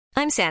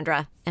I'm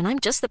Sandra, and I'm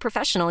just the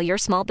professional your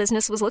small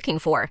business was looking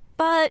for.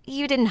 But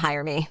you didn't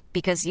hire me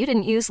because you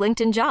didn't use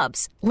LinkedIn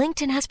Jobs.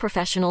 LinkedIn has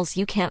professionals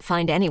you can't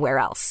find anywhere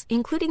else,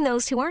 including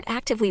those who aren't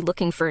actively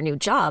looking for a new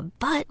job,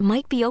 but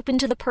might be open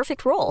to the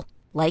perfect role,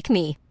 like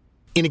me.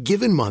 In a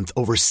given month,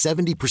 over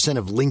 70%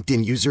 of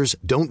LinkedIn users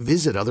don't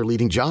visit other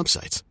leading job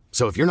sites.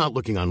 So if you're not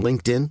looking on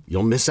LinkedIn,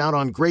 you'll miss out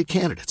on great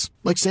candidates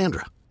like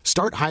Sandra.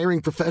 Start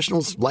hiring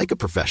professionals like a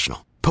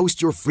professional.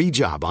 Post your free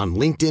job on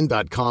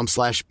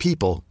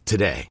linkedin.com/people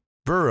today.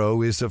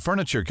 Burrow is a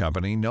furniture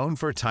company known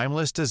for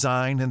timeless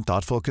design and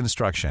thoughtful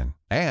construction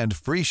and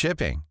free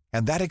shipping,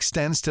 and that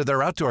extends to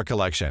their outdoor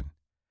collection.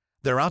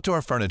 Their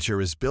outdoor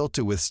furniture is built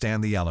to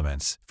withstand the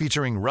elements,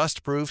 featuring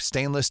rust-proof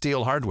stainless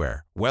steel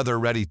hardware,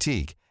 weather-ready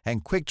teak,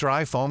 and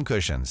quick-dry foam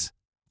cushions.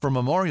 For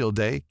Memorial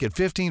Day, get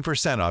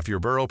 15% off your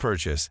Burrow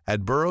purchase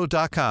at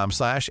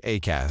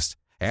burrow.com/ACAST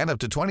and up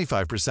to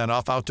 25%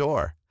 off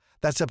outdoor.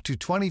 That's up to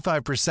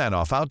 25%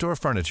 off outdoor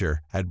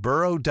furniture at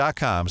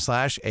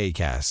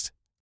burrow.com/ACAST.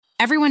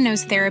 Everyone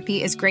knows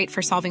therapy is great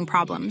for solving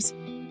problems,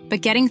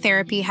 but getting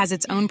therapy has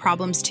its own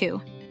problems too,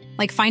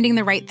 like finding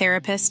the right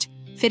therapist,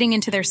 fitting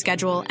into their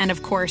schedule, and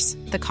of course,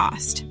 the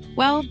cost.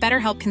 Well,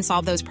 BetterHelp can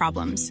solve those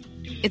problems.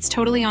 It's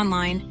totally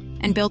online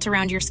and built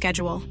around your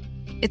schedule.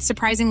 It's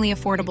surprisingly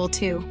affordable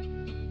too.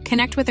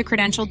 Connect with a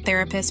credentialed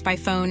therapist by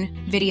phone,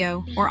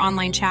 video, or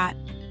online chat,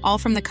 all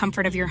from the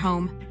comfort of your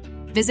home.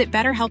 Visit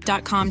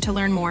BetterHelp.com to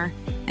learn more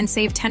and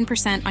save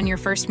 10% on your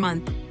first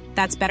month.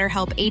 That's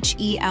BetterHelp,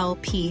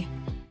 H-E-L-P.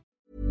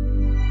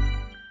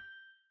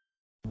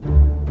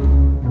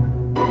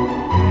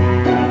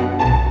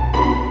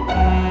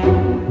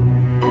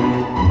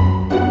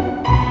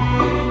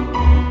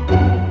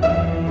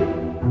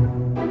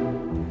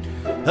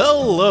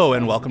 Hello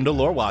and welcome to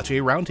Lore Watch, a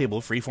roundtable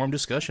freeform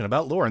discussion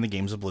about lore in the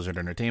games of Blizzard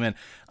Entertainment.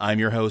 I'm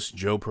your host,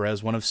 Joe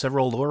Perez, one of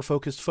several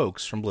lore-focused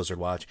folks from Blizzard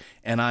Watch,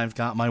 and I've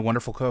got my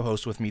wonderful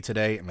co-host with me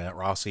today, Matt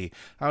Rossi.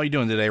 How are you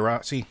doing today,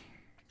 Rossi?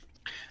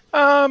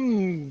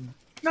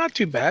 Not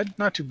too bad.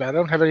 Not too bad. I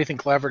don't have anything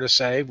clever to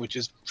say, which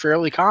is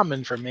fairly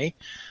common for me.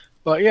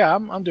 But yeah,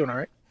 I'm doing all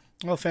right.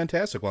 Well,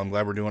 fantastic. Well, I'm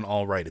glad we're doing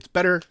all right. It's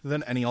better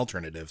than any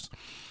alternatives.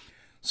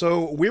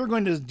 So we're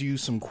going to do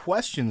some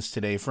questions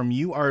today from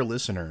you, our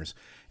listeners.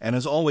 And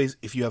as always,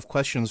 if you have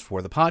questions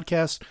for the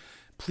podcast,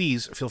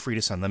 please feel free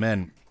to send them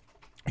in.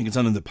 You can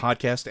send them to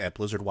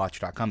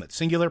podcast@blizzardwatch.com. That's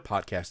singular,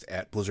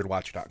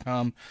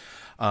 podcast@blizzardwatch.com.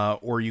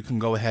 Or you can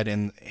go ahead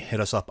and hit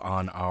us up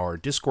on our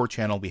Discord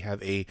channel. We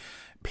have a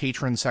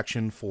patron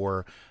section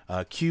for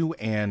Q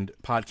and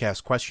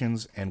podcast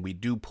questions, and we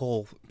do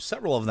pull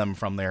several of them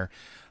from there.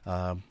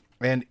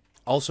 And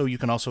also, you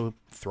can also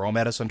throw them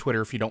at us on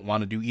Twitter if you don't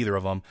want to do either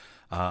of them,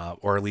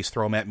 or at least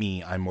throw them at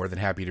me. I'm more than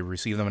happy to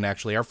receive them. And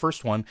actually, our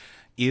first one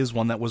is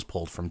one that was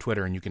pulled from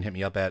Twitter, and you can hit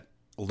me up at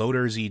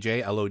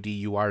LoaderZJ,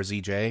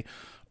 LODURZJ,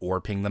 or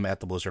ping them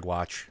at the Blizzard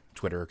Watch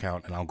Twitter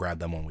account, and I'll grab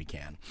them when we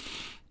can.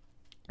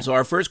 So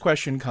our first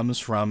question comes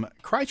from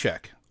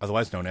Krychek,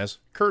 otherwise known as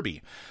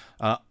Kirby.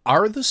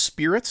 Are the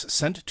spirits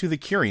sent to the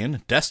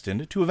Kyrian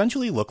destined to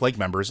eventually look like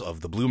members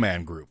of the Blue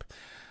Man Group?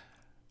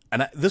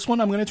 And this one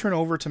I'm going to turn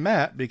over to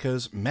Matt,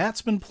 because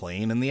Matt's been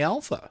playing in the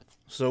alpha.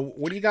 So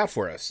what do you got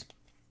for us?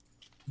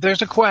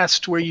 There's a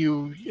quest where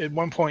at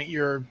one point,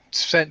 you're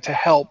sent to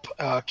help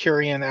a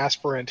Kyrian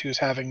aspirant who's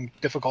having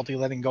difficulty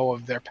letting go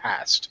of their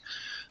past.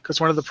 Because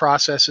one of the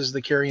processes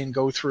the Kyrian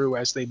go through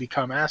as they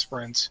become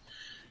aspirants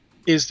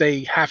is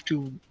they have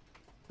to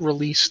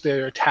release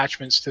their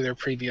attachments to their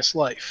previous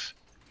life.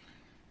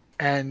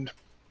 And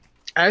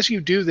as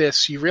you do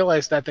this, you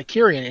realize that the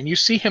Kyrian, and you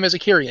see him as a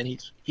Kyrian,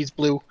 he's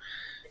blue,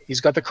 he's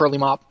got the curly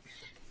mop,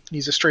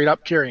 he's a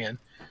straight-up Kyrian.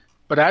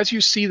 But as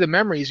you see the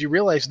memories, you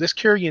realize this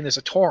Kyrian is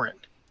a Tauren.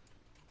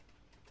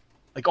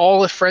 Like,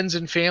 all the friends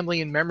and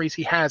family and memories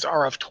he has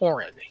are of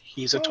Tauren.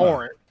 He's a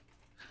Tauren.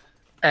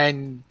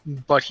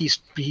 But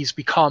he's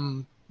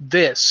become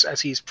this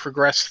as he's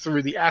progressed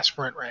through the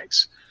aspirant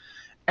ranks.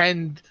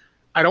 And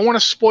I don't want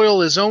to spoil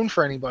his zone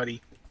for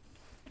anybody,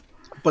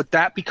 but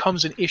that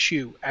becomes an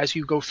issue as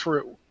you go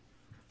through.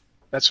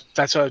 That's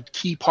a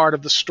key part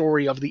of the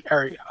story of the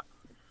area,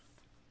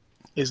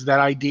 is that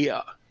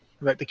idea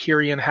that the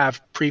Kyrian have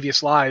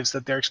previous lives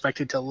that they're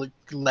expected to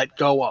let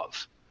go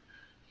of.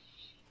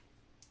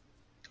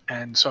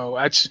 And so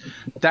that's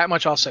that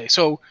much I'll say.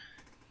 So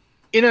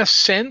in a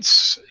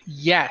sense,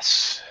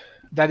 yes,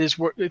 that is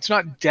where it's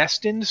not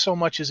destined so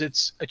much as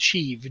it's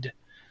achieved,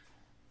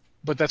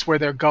 but that's where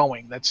they're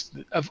going. That's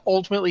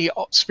ultimately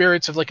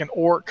spirits of like an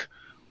orc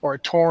or a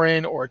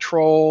Tauren or a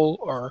troll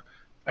or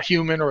a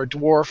human or a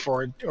dwarf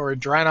or a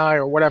Draenei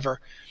or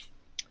whatever.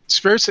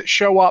 Spirits that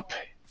show up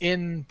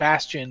in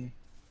Bastion,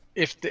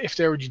 if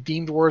they're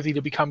deemed worthy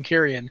to become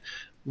Kyrian,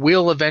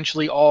 will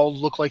eventually all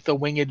look like the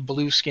winged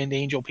blue-skinned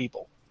angel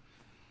people.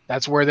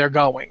 That's where they're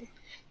going.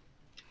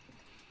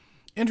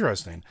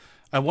 Interesting.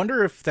 I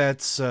wonder if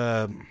that's,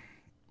 well,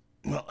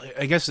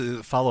 I guess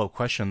a follow-up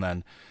question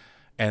then,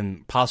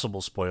 and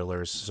possible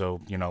spoilers, so,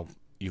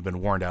 you've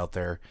been warned out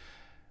there,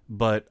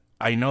 but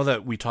I know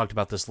that we talked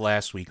about this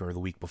last week or the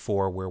week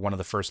before, where one of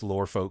the first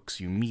lore folks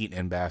you meet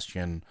in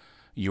Bastion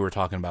you were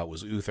talking about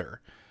was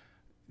Uther.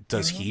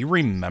 Does he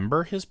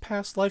remember his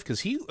past life?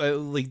 Because he,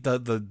 like, the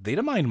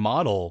Datamind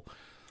model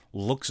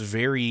looks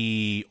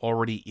very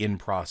already in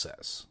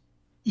process.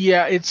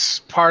 Yeah, it's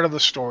part of the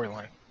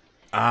storyline.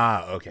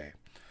 Ah, okay.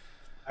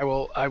 I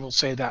will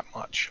say that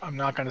much. I'm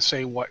not going to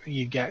say what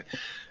you get.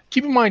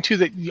 Keep in mind, too,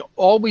 that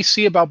all we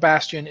see about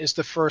Bastion is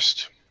the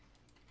first...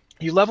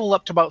 You level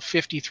up to about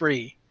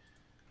 53,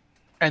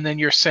 and then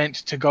you're sent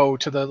to go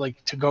to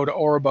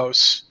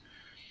Oribos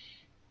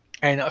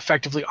and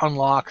effectively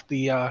unlock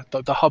the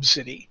hub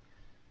city.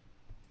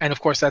 And,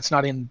 of course, that's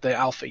not in the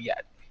alpha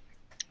yet.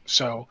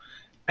 So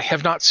I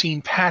have not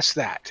seen past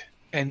that.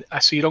 And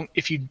so you don't...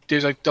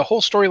 There's like the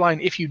whole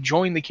storyline, if you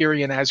join the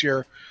Kyrian as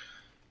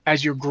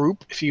your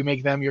group, if you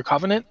make them your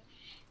covenant,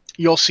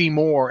 you'll see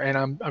more, and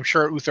I'm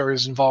sure Uther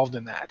is involved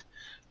in that.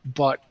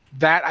 But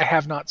that I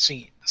have not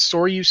seen. The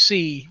story you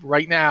see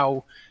right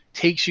now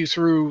takes you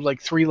through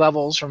like 3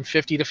 levels from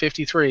 50 to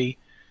 53,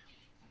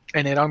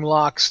 and it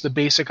unlocks the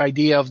basic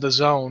idea of the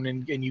zone,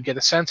 and you get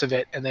a sense of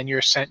it, and then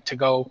you're sent to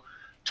go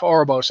to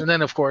Oribos. And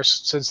then, of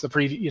course, since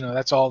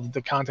that's all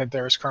the content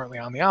there is currently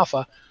on the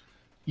alpha,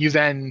 you're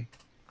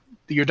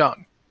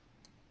done.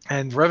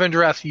 And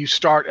Revendreth, you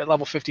start at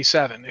level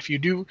 57. If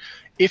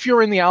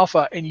you're in the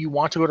alpha and you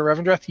want to go to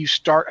Revendreth, you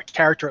start a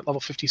character at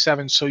level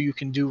 57 so you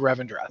can do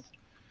Revendreth.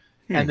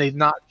 And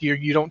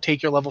you don't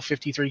take your level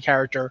 53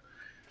 character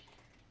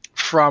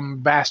from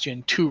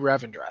Bastion to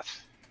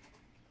Revendreth.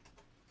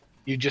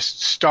 You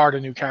just start a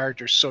new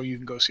character so you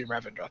can go see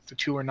Revendreth. The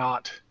two are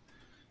not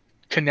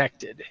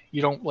connected.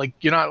 You're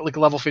not like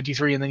level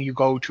 53 and then you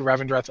go to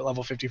Revendreth at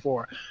level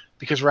 54,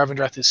 because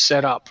Revendreth is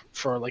set up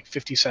for like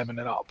 57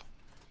 and up.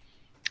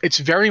 It's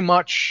very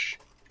much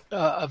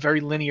a very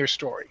linear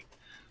story.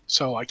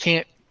 So I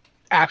can't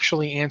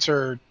actually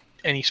answer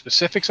any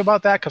specifics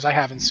about that because I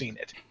haven't seen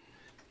it.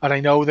 But I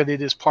know that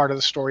it is part of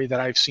the story that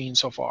I've seen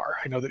so far.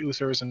 I know that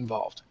Uther is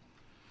involved.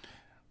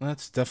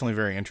 That's definitely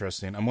very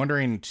interesting. I'm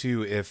wondering,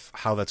 too,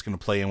 how that's going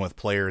to play in with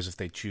players if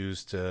they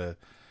choose to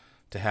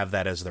have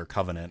that as their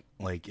covenant.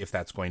 Like, if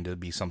that's going to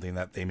be something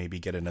that they maybe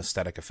get an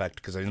aesthetic effect.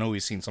 Because I know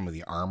we've seen some of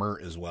the armor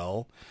as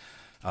well.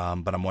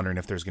 But I'm wondering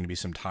if there's going to be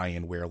some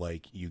tie-in where,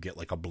 like, you get,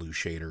 like, a blue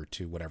shader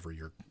to whatever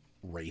your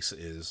race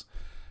is.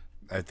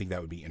 I think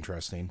that would be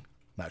interesting.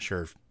 Not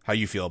sure how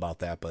you feel about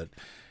that, but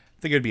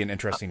I think it would be an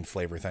interesting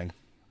flavor thing.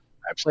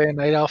 I play a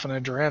Night Elf and a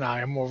Draenei.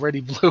 I'm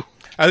already blue.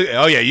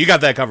 Oh, yeah, you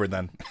got that covered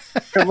then.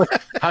 What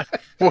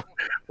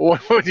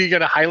are you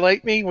going to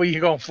highlight me? What are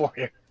you going for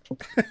here?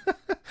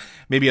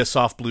 Maybe a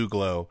soft blue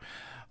glow.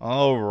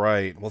 All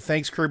right. Well,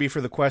 thanks, Kirby,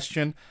 for the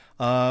question.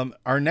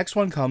 Our next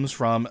one comes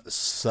from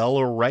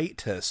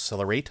Celeratus.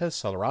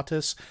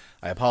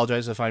 I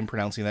apologize if I'm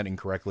pronouncing that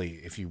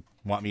incorrectly. If you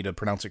want me to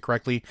pronounce it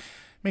correctly,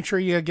 make sure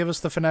you give us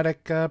the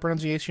phonetic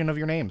pronunciation of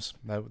your names.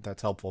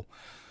 That's helpful.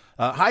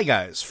 Hi,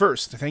 guys.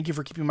 First, thank you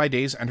for keeping my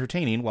days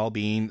entertaining while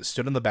being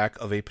stood in the back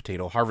of a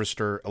potato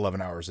harvester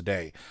 11 hours a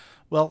day.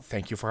 Well,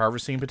 thank you for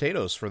harvesting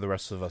potatoes for the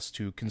rest of us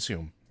to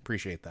consume.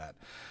 Appreciate that.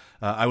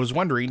 I was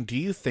wondering, do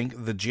you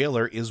think the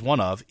Jailer is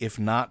one of, if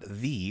not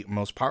the,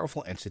 most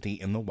powerful entity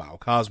in the WoW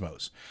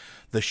cosmos?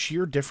 The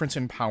sheer difference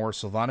in power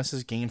Sylvanas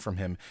has gained from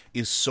him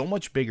is so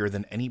much bigger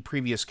than any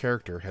previous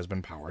character has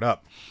been powered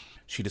up.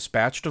 She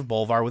dispatched of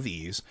Bolvar with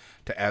ease.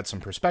 To add some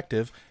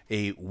perspective,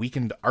 a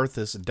weakened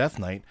Arthas Death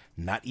Knight,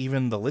 not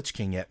even the Lich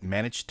King yet,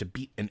 managed to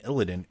beat an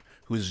Illidan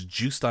who is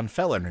juiced on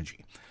Fel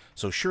energy.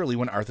 So surely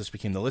when Arthas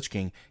became the Lich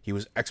King, he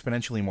was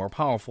exponentially more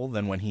powerful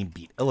than when he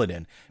beat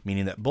Illidan,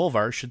 meaning that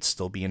Bolvar should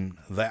still be in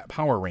that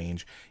power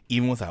range,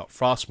 even without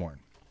Frostmourne.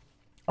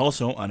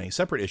 Also, on a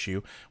separate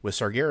issue, with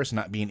Sargeras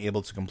not being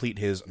able to complete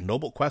his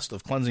noble quest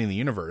of cleansing the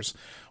universe,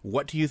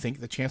 what do you think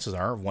the chances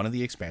are of one of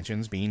the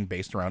expansions being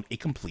based around a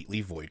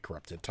completely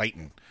void-corrupted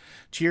Titan?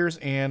 Cheers,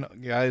 and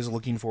guys,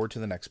 looking forward to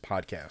the next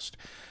podcast.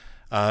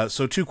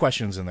 So 2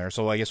 questions in there,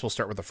 so I guess we'll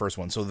start with the first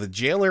one. So the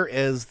Jailer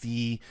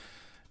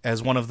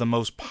as one of the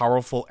most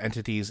powerful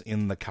entities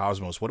in the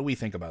cosmos, what do we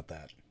think about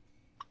that?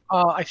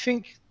 I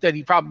think that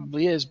he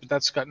probably is, but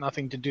that's got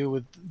nothing to do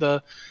with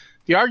the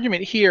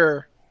argument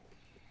here.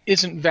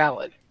 Isn't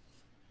valid.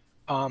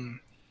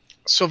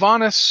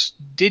 Sylvanas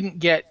didn't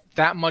get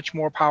that much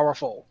more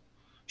powerful.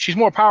 She's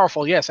more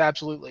powerful, yes,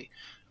 absolutely.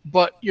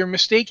 But you're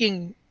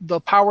mistaking the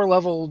power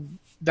level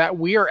that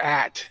we're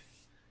at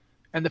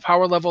and the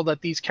power level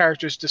that these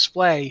characters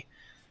display.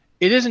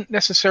 It isn't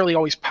necessarily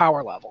always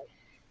power level.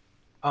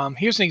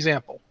 Here's an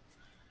example.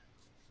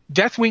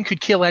 Deathwing could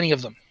kill any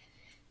of them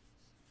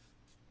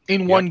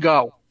in one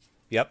go.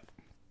 Yep.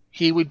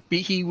 He would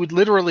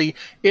literally,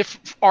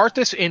 if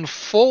Arthas in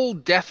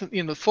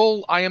the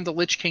full I am the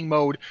Lich King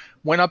mode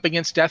went up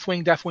against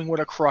Deathwing, Deathwing would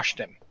have crushed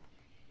him.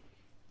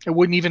 It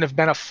wouldn't even have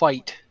been a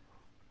fight.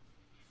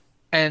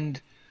 And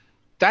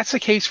that's the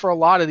case for a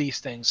lot of these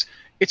things.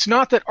 It's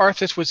not that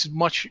Arthas was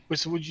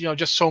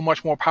just so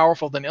much more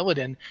powerful than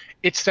Illidan.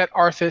 It's that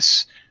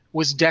Arthas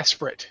was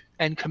desperate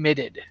and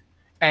committed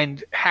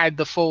and had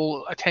the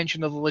full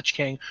attention of the Lich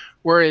King,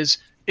 whereas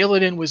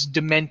Illidan was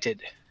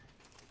demented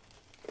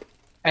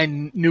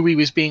and knew he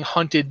was being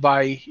hunted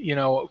by,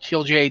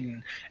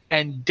 Kil'jaeden,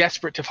 and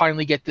desperate to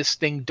finally get this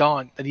thing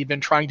done that he'd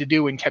been trying to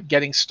do and kept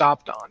getting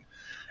stopped on.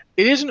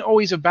 It isn't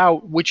always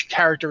about which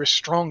character is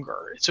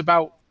stronger. It's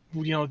about,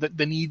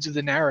 the needs of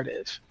the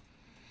narrative.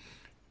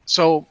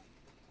 So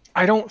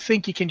I don't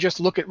think you can just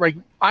look at,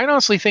 I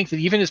honestly think that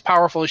even as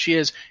powerful as she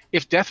is,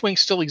 if Deathwing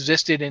still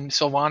existed and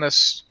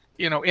Sylvanas,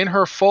 in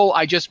her full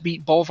I just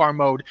beat Bolvar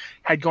mode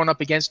had gone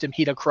up against him,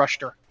 he'd have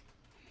crushed her.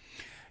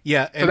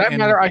 Yeah. For that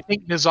matter, I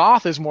think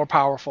N'Zoth is more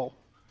powerful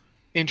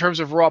in terms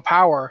of raw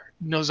power.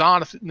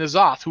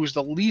 N'Zoth, who is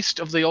the least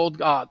of the old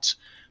gods,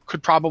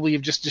 could probably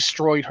have just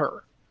destroyed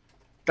her.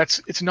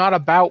 It's not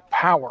about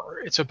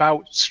power. It's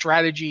about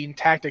strategy and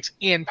tactics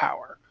and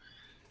power.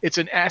 It's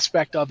an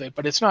aspect of it,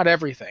 but it's not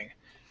everything.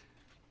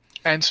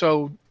 And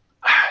so,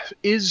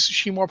 is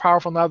she more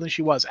powerful now than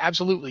she was?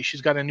 Absolutely.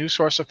 She's got a new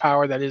source of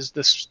power that is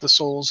the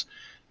souls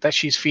that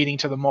she's feeding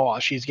to the Maw.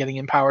 She's getting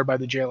empowered by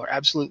the Jailer.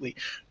 Absolutely.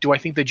 Do I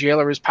think the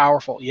Jailer is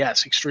powerful?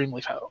 Yes,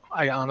 extremely powerful.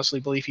 I honestly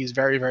believe he's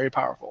very, very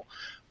powerful.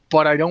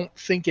 But I don't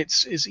think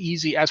it's as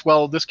easy as,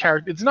 well, this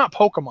character, it's not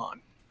Pokemon.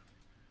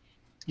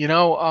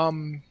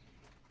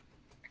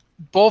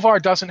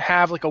 Bolvar doesn't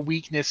have like a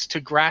weakness to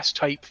grass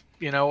type,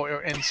 and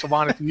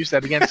Sylvanas used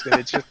that against it.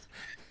 It's just,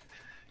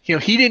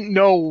 he didn't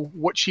know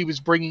what she was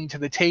bringing to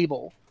the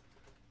table.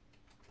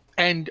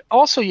 And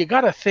also, you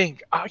got to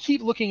think, I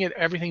keep looking at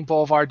everything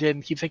Bolvar did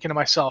and keep thinking to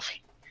myself,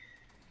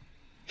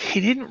 he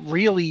didn't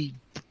really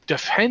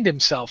defend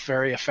himself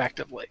very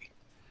effectively.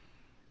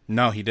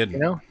 No, he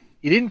didn't.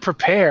 He didn't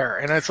prepare.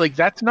 And it's like,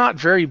 that's not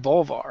very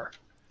Bolvar.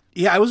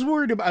 Yeah, I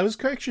was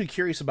actually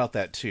curious about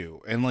that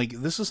too. And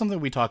this is something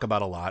we talk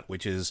about a lot,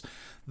 which is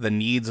the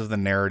needs of the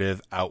narrative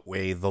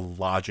outweigh the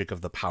logic of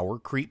the power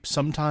creep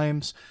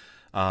sometimes.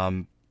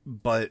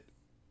 But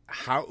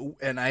how,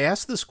 and I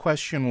asked this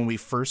question when we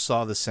first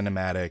saw the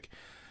cinematic,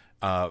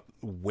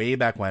 way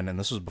back when, and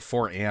this was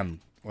before Anne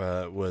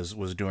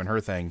was doing her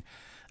thing.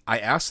 I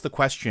asked the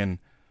question,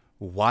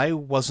 why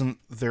wasn't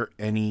there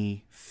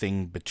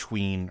anything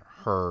between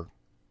her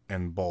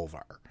and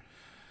Bolvar?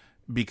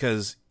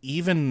 Because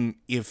even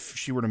if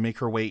she were to make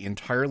her way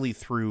entirely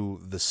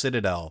through the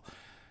Citadel,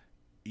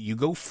 you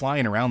go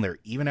flying around there,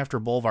 even after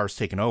Bolvar's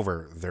taken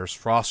over, there's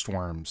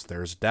Frostworms,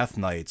 there's Death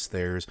Knights,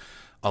 there's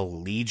a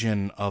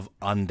legion of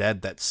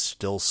undead that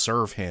still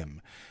serve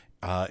him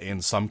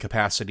in some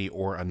capacity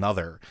or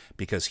another,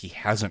 because he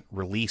hasn't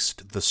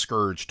released the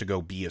Scourge to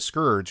go be a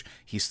Scourge.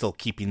 He's still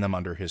keeping them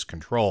under his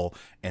control,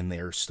 and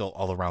they're still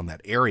all around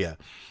that area.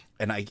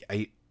 And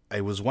I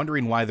was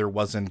wondering why there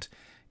wasn't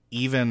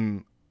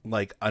even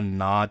a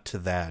nod to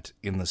that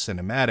in the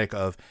cinematic,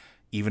 of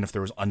even if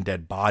there was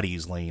undead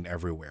bodies laying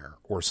everywhere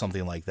or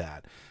something like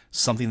that,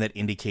 something that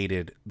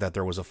indicated that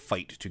there was a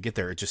fight to get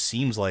there. It just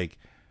seems like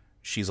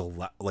she's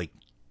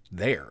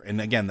there.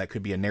 And again, that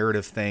could be a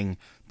narrative thing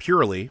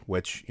purely,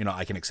 which,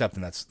 I can accept,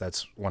 and that's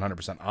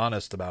 100%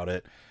 honest about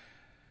it.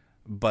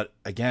 But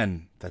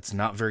again, that's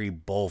not very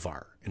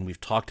Bolvar. And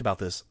we've talked about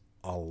this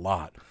a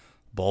lot.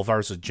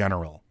 Bolvar's a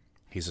general.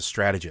 He's a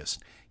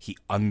strategist. He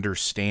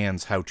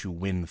understands how to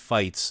win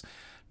fights,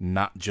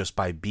 not just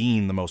by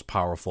being the most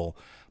powerful,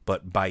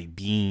 but by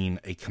being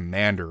a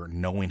commander,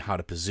 knowing how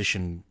to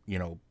position,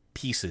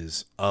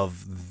 pieces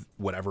of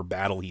whatever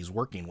battle he's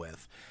working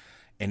with.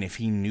 And if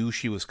he knew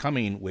she was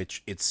coming,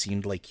 which it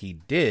seemed like he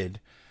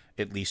did,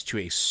 at least to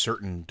a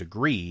certain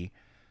degree,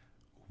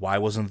 why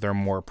wasn't there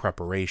more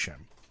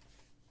preparation?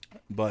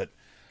 But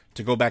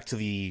to go back to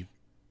the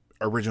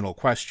original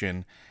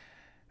question,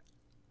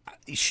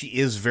 she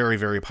is very,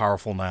 very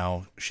powerful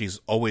now. She's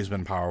always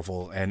been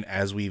powerful. And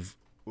as we've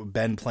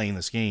been playing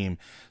this game,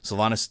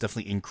 Sylvanas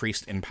definitely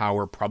increased in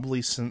power,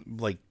 probably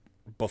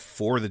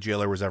before the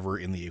Jailer was ever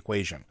in the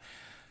equation.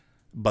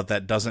 But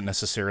that doesn't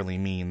necessarily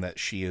mean that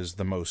she is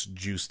the most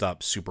juiced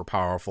up, super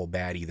powerful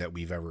baddie that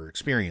we've ever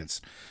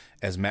experienced.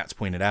 As Matt's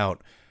pointed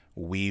out,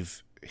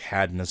 we've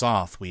had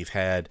N'Zoth, we've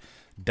had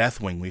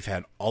Deathwing, we've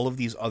had all of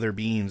these other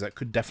beings that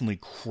could definitely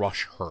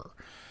crush her.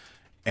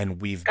 And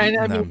we've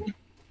beaten them.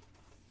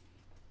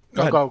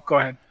 Go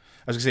ahead.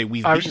 I was going to say,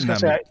 we've beaten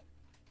them.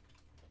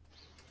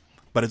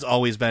 But it's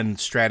always been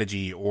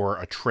strategy or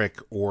a trick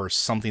or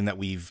something that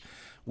we've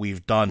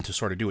done to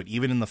sort of do it.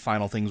 Even in the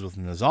final things with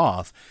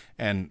N'Zoth,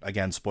 and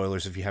again,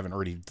 spoilers if you haven't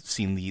already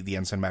seen the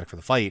end cinematic for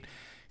the fight,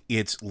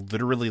 it's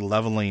literally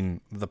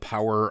leveling the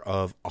power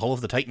of all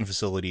of the Titan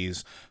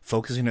facilities,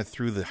 focusing it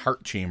through the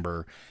heart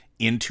chamber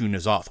into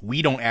N'Zoth.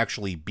 We don't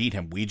actually beat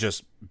him. We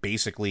just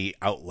basically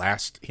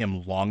outlast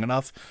him long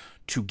enough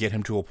to get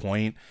him to a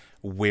point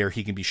where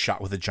he can be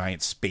shot with a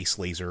giant space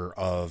laser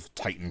of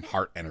Titan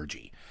heart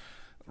energy.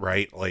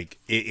 Right?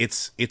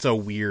 It's a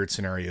weird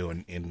scenario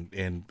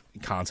in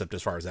concept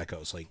as far as that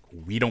goes.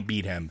 We don't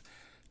beat him.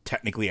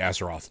 Technically,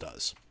 Azeroth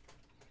does.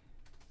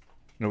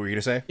 You know what you're going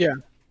to say? Yeah.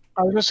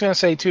 I was just going to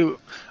say, too,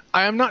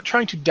 I am not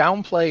trying to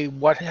downplay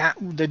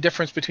the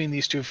difference between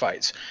these two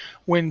fights.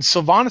 When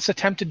Sylvanas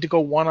attempted to go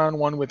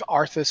one-on-one with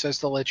Arthas as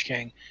the Lich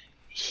King,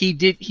 he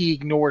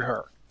ignored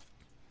her.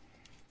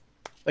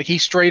 Like, he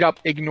straight up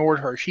ignored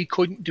her. She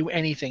couldn't do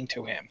anything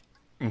to him.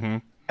 Mm-hmm.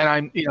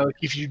 And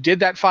if you did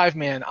that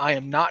 5-man, I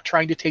am not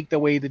trying to take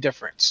away the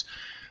difference.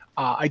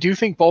 I do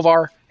think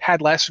Bolvar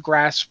had less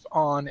grasp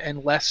on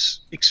and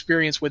less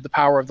experience with the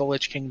power of the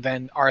Lich King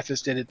than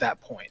Arthas did at that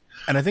point.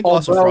 And I think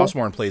also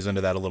Frostmourne plays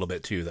into that a little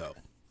bit too, though.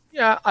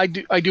 Yeah, I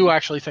do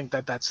actually think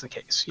that that's the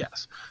case,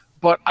 yes.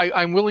 But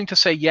I'm willing to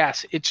say,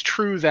 yes, it's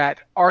true that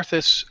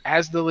Arthas,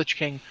 as the Lich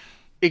King,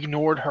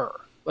 ignored her.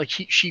 Like,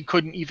 she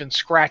couldn't even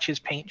scratch his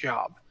paint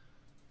job.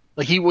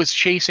 Like, he was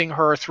chasing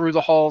her through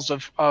the halls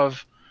of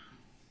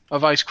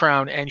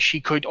Icecrown,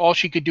 and all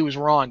she could do was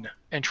run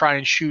and try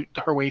and shoot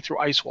her way through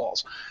ice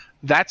walls.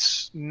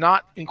 That's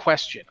not in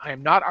question. I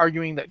am not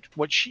arguing that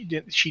what she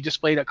did. She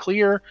displayed a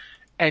clear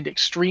and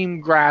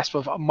extreme grasp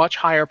of a much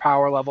higher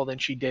power level than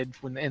she did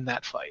when in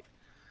that fight.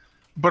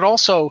 But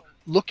also,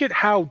 look at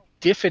how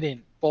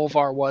diffident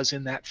Bolvar was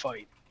in that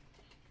fight.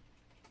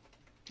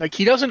 Like,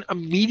 he doesn't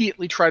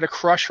immediately try to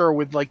crush her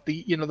with, like,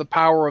 the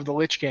power of the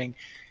Lich King.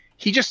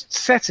 He just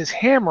sets his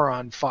hammer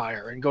on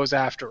fire and goes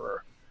after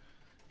her.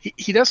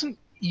 He doesn't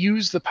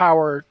use the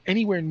power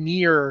anywhere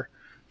near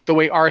the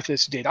way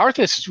Arthas did.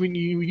 Arthas, when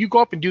you go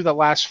up and do the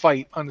last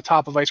fight on the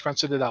top of Icecrown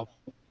Citadel,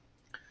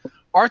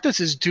 Arthas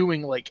is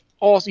doing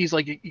he's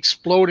like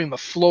exploding the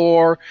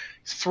floor,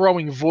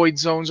 throwing void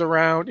zones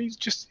around. He's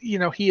just,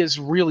 he is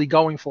really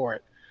going for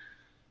it.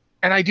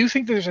 And I do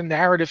think there's a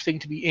narrative thing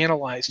to be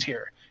analyzed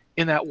here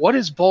in that, what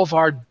is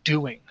Bolvar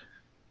doing?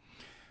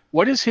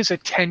 What is his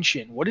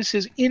attention? What is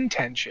his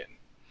intention?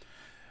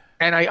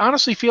 And I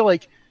honestly feel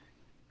like,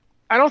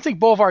 I don't think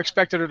Bolvar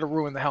expected her to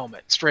ruin the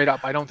helmet, straight up.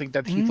 I don't think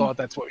that he thought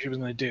that's what she was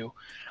going to do.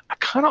 I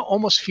kind of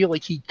almost feel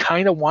like he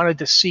kind of wanted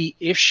to see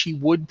if she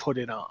would put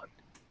it on.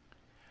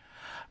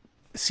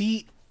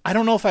 See, I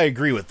don't know if I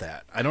agree with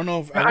that. I don't know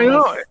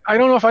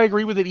if I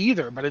agree with it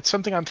either, but it's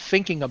something I'm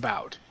thinking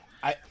about.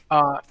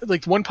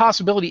 One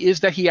possibility is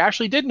that he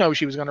actually did know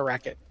she was going to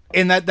wreck it.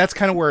 And that's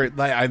kind of where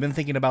I've been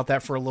thinking about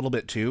that for a little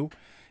bit too,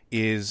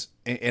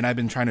 and I've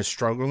been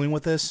struggling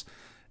with this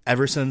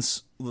ever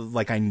since,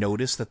 I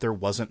noticed that there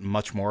wasn't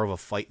much more of a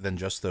fight than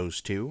just those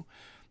two.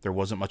 There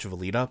wasn't much of a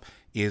lead up.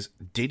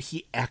 Did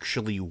he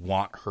actually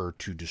want her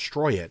to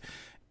destroy it?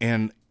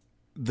 And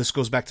this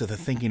goes back to the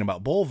thinking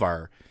about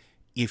Bolvar.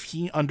 If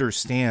he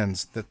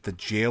understands that the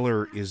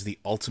jailer is the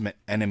ultimate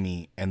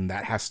enemy and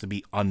that has to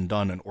be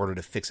undone in order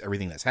to fix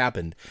everything that's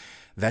happened,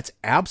 that's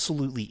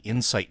absolutely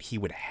insight he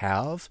would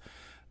have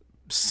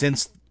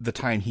since the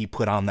time he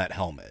put on that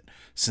helmet,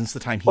 since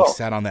the time he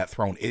sat on that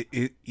throne.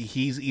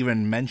 He's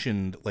even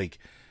mentioned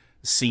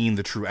seeing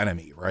the true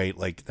enemy, right?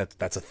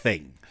 That's a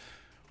thing.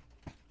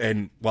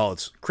 And while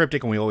it's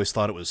cryptic and we always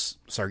thought it was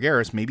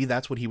Sargeras, maybe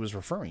that's what he was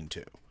referring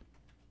to.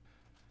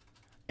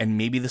 And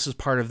maybe this is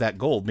part of that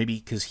gold. Maybe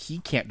because he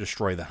can't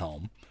destroy the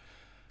helm,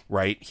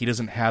 right? He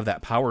doesn't have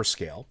that power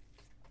scale.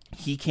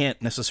 He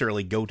can't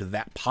necessarily go to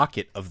that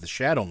pocket of the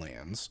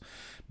Shadowlands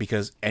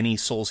because any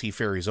souls he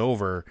ferries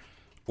over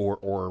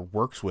or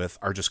works with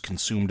are just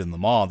consumed in the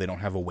maw. They don't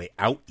have a way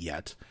out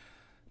yet.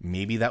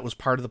 Maybe that was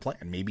part of the plan.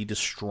 Maybe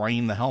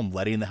destroying the helm,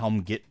 letting the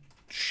helm get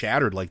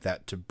shattered like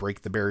that to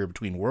break the barrier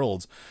between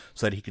worlds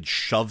so that he could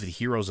shove the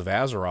heroes of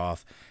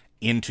Azeroth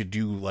in to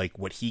do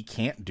what he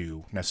can't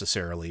do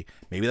necessarily.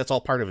 Maybe that's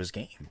all part of his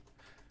game.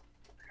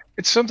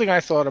 It's something I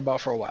thought about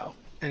for a while,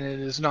 and it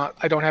is not,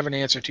 I don't have an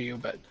answer to you,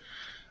 but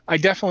I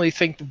definitely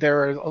think that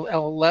there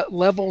are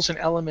levels and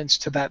elements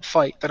to that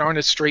fight that aren't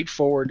as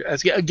straightforward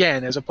as a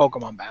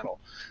Pokemon battle.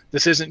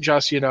 This isn't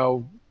just,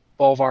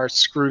 Bolvar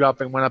screwed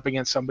up and went up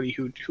against somebody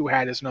who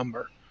had his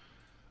number.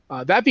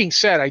 That being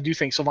said, I do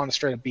think Sylvanas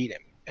straight up beat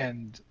him,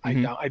 and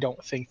I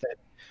don't think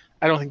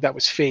that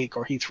was fake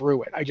or he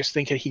threw it. I just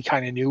think that he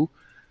kind of knew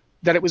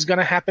that it was going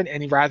to happen,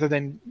 and rather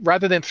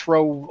than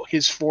throw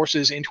his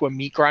forces into a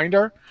meat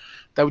grinder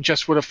that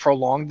would have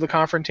prolonged the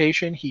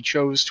confrontation, he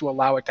chose to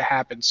allow it to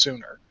happen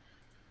sooner.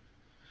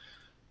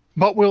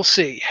 But we'll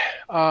see.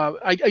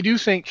 I do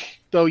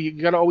think, though, you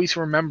got to always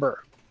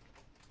remember,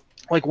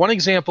 one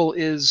example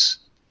is,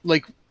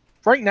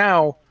 right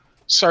now,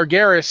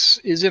 Sargeras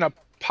is in a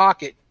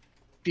pocket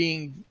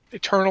being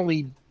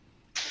eternally,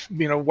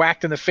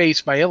 whacked in the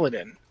face by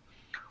Illidan.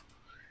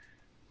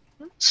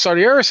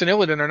 Sargeras and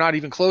Illidan are not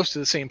even close to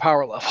the same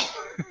power level.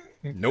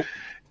 Nope.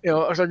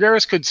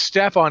 Sargeras could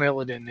step on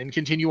Illidan and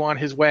continue on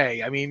his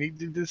way. I mean,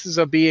 this is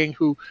a being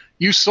who,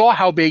 you saw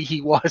how big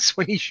he was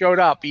when he showed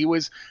up. He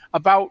was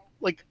about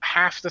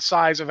half the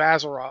size of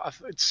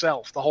Azeroth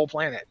itself, the whole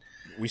planet.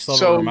 We still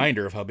have a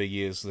reminder of how big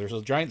he is. There's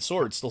a giant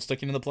sword still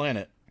sticking to the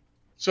planet.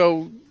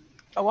 So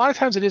a lot of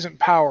times it isn't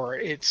power.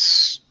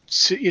 It's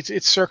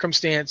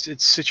circumstance,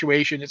 it's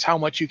situation, it's how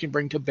much you can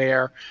bring to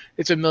bear.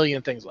 It's a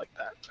million things like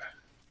that.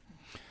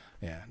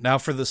 Yeah. Now,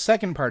 for the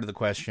second part of the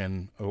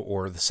question,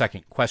 or the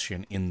second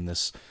question in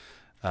this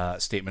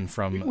statement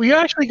from... We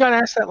actually got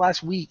asked that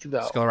last week,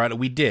 though. Scolorado,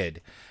 we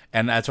did.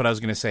 And that's what I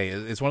was going to say.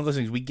 It's one of those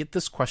things, we get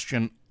this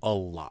question a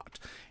lot.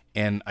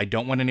 And I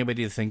don't want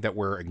anybody to think that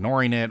we're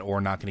ignoring it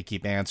or not going to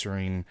keep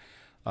answering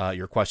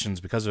your questions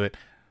because of it.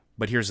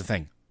 But here's the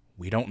thing.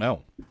 We don't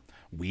know.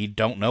 we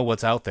don't know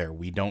what's out there.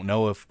 We don't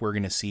know if we're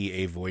going to see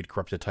a Void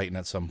Corrupted Titan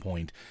at some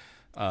point.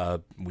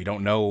 We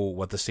don't know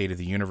what the state of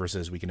the universe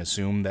is. We can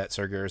assume that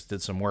Sargeras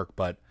did some work,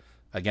 but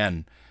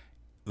again,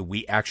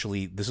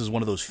 this is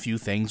one of those few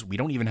things we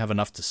don't even have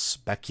enough to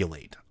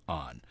speculate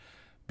on,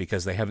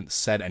 because they haven't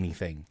said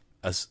anything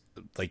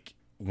like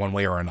one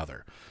way or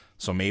another.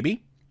 So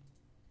maybe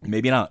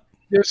not.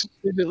 There's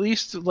at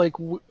least, like,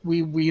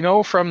 we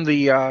know from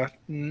the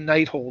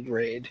Nighthold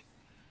raid,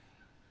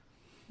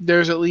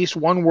 there's at least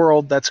one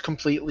world that's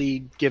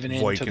completely given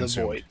Void into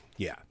consumed. the void.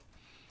 Yeah.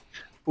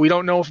 We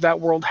don't know if that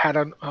world had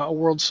a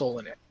world soul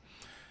in it.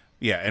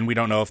 Yeah, and we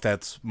don't know if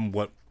that's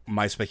what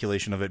my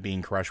speculation of it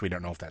being Koresh. We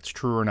don't know if that's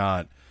true or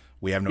not.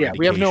 We have no indication.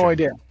 We have no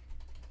idea.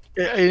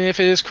 And if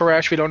it is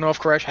Koresh, we don't know if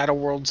Koresh had a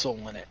world soul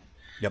in it.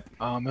 Yep.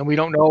 And we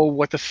don't know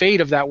what the fate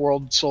of that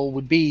world soul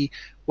would be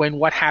when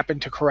what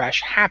happened to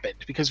Koresh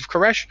happened. Because if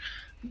Koresh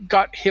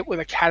got hit with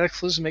a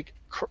cataclysmic,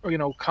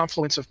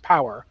 confluence of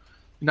power,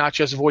 not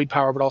just void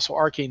power but also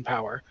arcane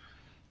power,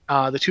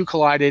 the two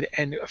collided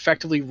and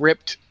effectively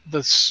ripped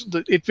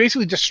it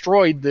basically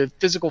destroyed the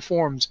physical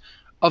forms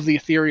of the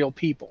ethereal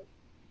people.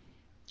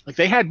 Like,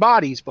 they had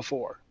bodies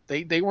before.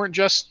 They weren't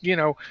just,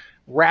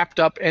 wrapped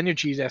up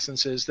energies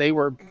essences. They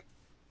were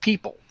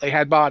people. They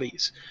had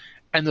bodies.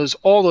 And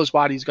all those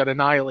bodies got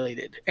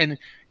annihilated. And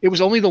it was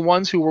only the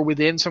ones who were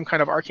within some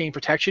kind of arcane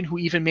protection who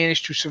even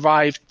managed to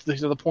survive to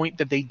the point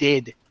that they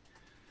did.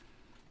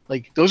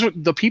 Like, those are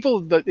the people,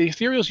 the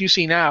ethereals you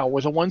see now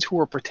were the ones who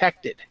were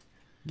protected.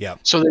 Yeah.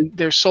 So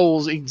their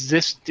souls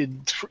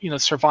existed,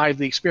 survived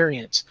the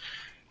experience.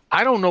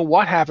 I don't know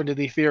what happened to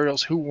the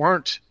ethereals who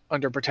weren't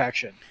under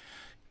protection.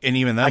 And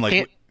even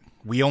then,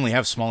 we only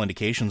have small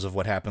indications of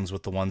what happens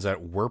with the ones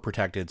that were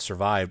protected,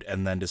 survived,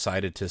 and then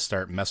decided to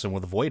start messing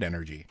with void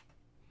energy.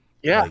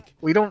 Yeah,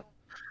 we don't.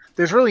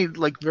 There's really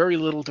very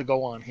little to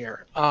go on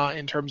here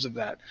in terms of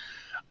that.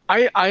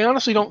 I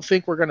honestly don't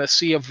think we're going to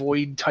see a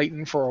Void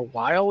Titan for a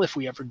while, if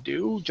we ever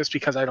do, just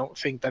because I don't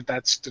think that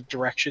that's the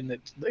direction that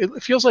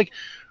it feels like.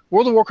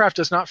 World of Warcraft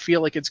does not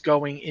feel like it's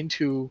going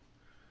into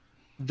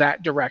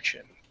that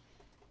direction.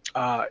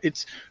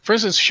 It's, for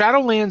instance,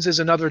 Shadowlands is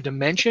another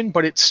dimension,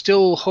 but it's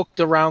still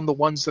hooked around the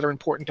ones that are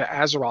important to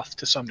Azeroth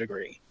to some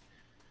degree.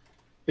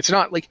 It's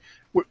not like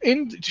we're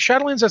in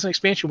Shadowlands as an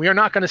expansion. We are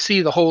not going to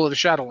see the whole of the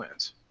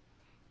Shadowlands.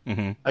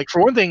 Mm-hmm. Like,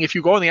 for one thing, if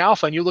you go in the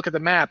alpha and you look at the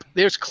map,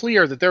 there's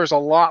clear that there's a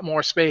lot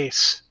more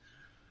space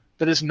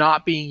that is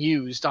not being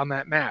used on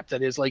that map.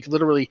 That is like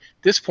literally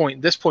this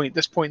point, this point,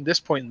 this point, this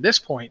point, this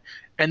point,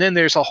 and then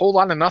there's a whole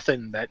lot of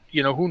nothing that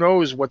who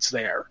knows what's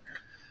there.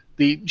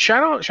 The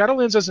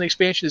Shadowlands as an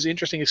expansion is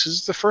interesting because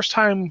it's the first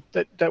time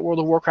that World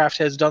of Warcraft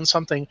has done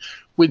something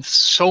with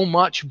so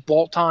much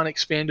bolt-on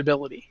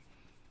expandability.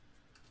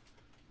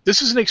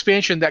 This is an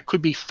expansion that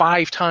could be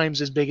 5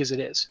 times as big as it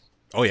is.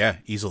 Oh yeah,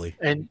 easily.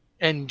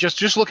 And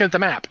just looking at the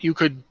map, you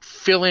could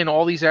fill in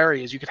all these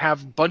areas. You could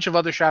have a bunch of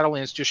other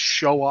Shadowlands just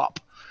show up.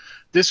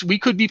 We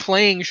could be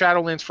playing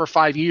Shadowlands for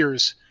 5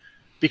 years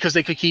because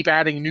they could keep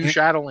adding new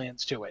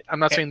Shadowlands to it. I'm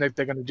not saying that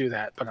they're going to do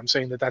that, but I'm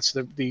saying that that's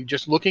the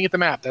just looking at the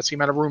map, that's the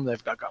amount of room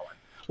they've got going.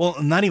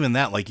 Well, not even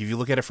that. Like, if you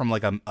look at it from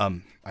like I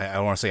don't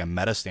want to say a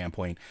meta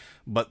standpoint,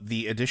 but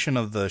the addition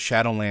of the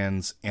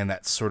Shadowlands and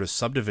that sort of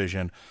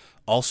subdivision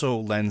also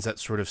lends that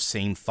sort of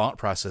same thought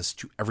process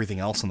to everything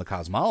else in the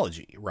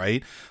cosmology,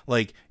 right?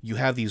 Like, you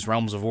have these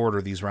realms of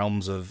order, these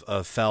realms of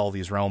Fel,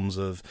 these realms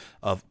of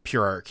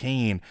pure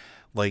arcane.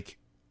 Like,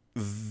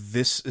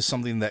 this is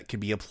something that could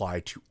be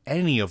applied to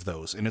any of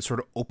those, and it sort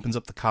of opens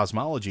up the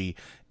cosmology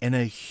in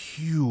a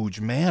huge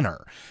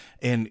manner.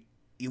 And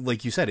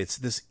like you said, it's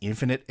this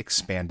infinite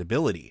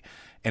expandability,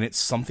 and it's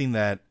something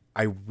that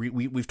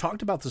we've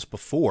talked about this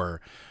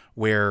before,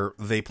 where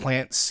they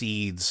plant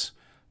seeds,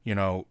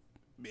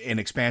 in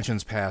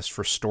expansions past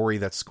for story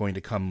that's going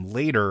to come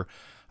later,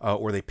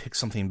 or they pick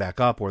something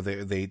back up, or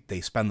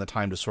they spend the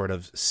time to sort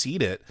of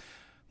seed it.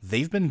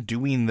 They've been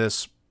doing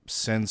this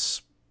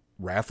since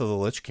Wrath of the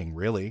Lich King,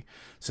 really,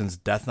 since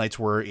Death Knights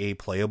were a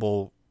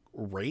playable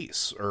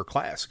race or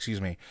class,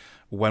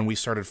 when we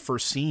started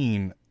first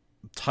seeing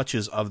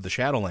touches of the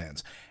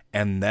Shadowlands,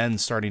 and then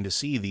starting to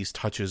see these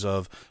touches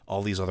of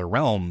all these other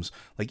realms,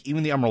 like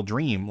even the Emerald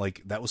Dream,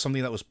 like that was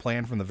something that was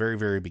planned from the very,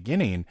 very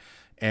beginning,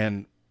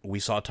 and we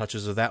saw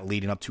touches of that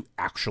leading up to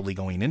actually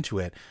going into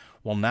it.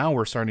 Well, now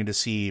we're starting to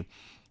see,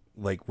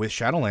 like with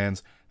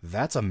Shadowlands,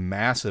 that's a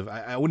massive,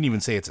 I wouldn't even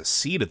say it's a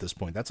seed at this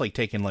point. That's like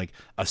taking like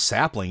a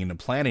sapling and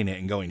planting it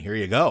and going, here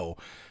you go.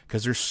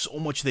 Because there's so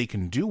much they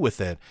can do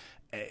with it.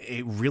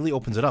 It really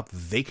opens it up.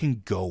 They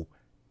can go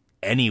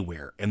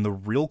anywhere. And the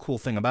real cool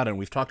thing about it, and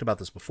we've talked about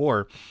this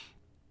before,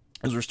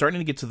 is we're starting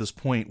to get to this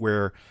point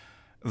where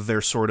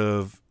they're sort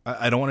of,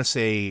 I don't want to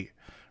say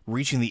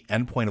reaching the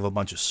end point of a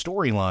bunch of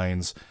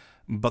storylines,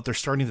 but they're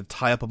starting to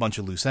tie up a bunch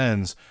of loose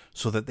ends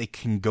so that they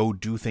can go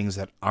do things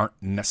that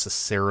aren't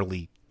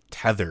necessarily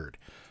tethered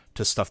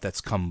to stuff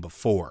that's come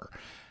before.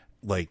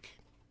 Like,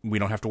 we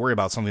don't have to worry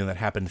about something that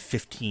happened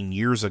 15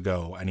 years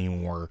ago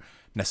anymore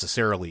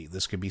necessarily.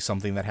 This could be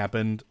something that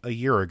happened a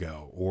year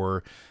ago,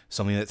 or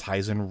something that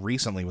ties in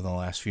recently within the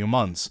last few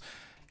months.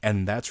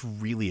 And that's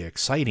really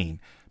exciting,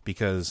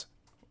 because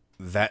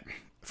that,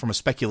 from a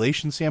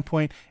speculation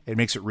standpoint, it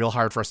makes it real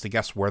hard for us to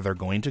guess where they're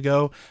going to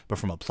go. But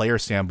from a player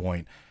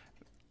standpoint,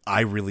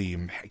 I really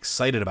am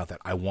excited about that.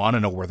 I want to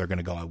know where they're going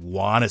to go. I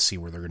want to see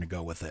where they're going to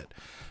go with it.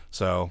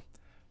 So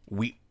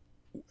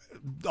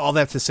all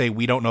that to say,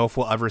 we don't know if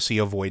we'll ever see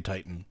a Void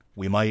Titan.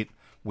 We might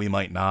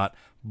not,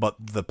 but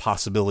the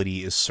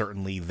possibility is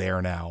certainly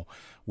there now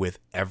with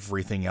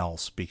everything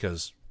else,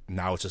 because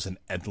now it's just an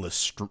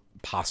endless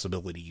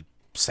possibility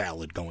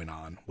salad going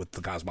on with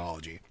the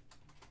cosmology.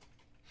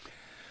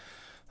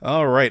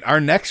 All right,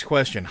 our next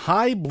question.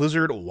 Hi,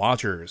 Blizzard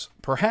Watchers.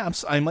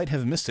 Perhaps I might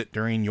have missed it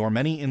during your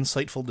many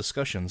insightful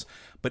discussions,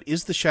 but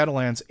is the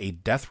Shadowlands a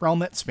death realm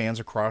that spans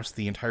across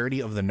the entirety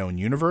of the known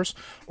universe,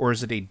 or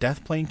is it a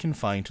death plane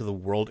confined to the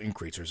world and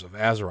creatures of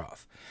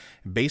Azeroth?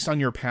 Based on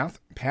your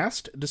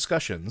past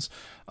discussions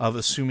of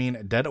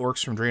assuming dead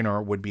orcs from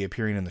Draenor would be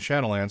appearing in the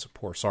Shadowlands,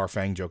 poor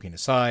Saurfang joking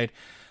aside,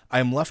 I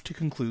am left to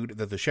conclude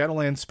that the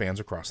Shadowlands spans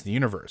across the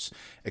universe.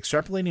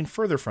 Extrapolating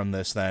further from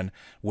this, then,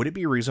 would it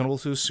be reasonable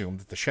to assume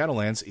that the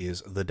Shadowlands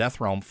is the death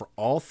realm for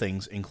all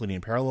things,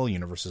 including parallel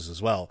universes as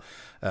well?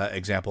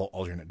 Example,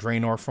 alternate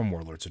Draenor from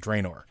Warlords of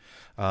Draenor.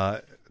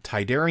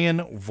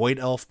 Tidarian, Void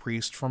Elf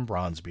Priest from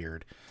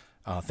Bronzebeard.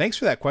 Thanks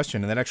for that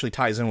question, and that actually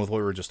ties in with what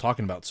we were just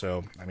talking about.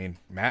 So, I mean,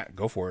 Matt,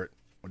 go for it.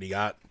 What do you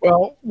got?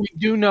 Well, we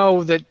do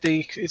know that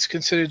it's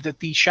considered that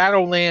the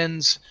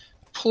Shadowlands,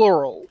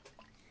 plural,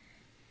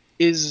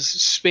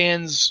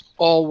 spans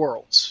all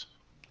worlds.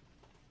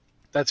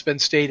 That's been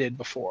stated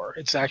before.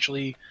 It's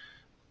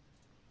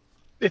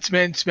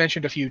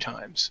mentioned a few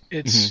times.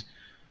 It's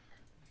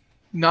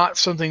not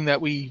something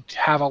that we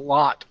have a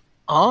lot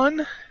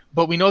on,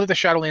 but we know that the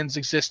Shadowlands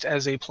exist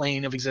as a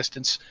plane of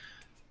existence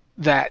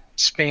that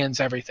spans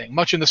everything,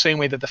 much in the same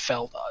way that the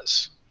Fel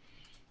does.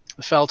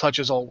 The Fel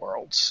touches all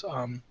worlds,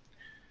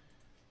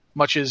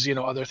 much as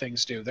other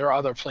things do. There are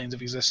other planes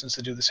of existence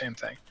that do the same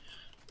thing.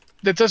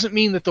 That doesn't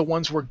mean that the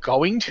ones we're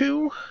going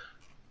to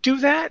do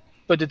that,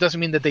 but it doesn't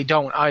mean that they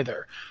don't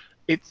either.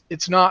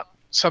 It's not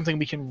something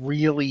we can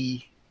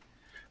really...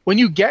 When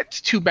you get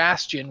to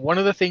Bastion, one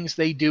of the things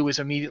they do is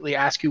immediately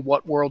ask you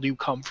what world you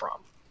come from.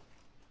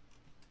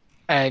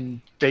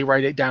 And they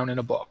write it down in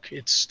a book.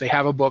 They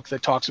have a book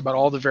that talks about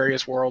all the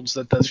various worlds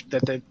that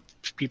the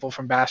people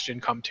from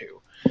Bastion come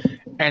to.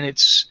 And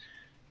it's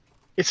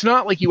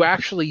not like you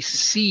actually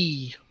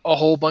see a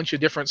whole bunch of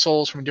different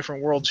souls from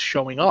different worlds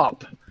showing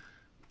up.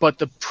 But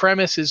the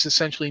premise is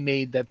essentially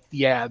made that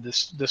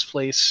this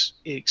place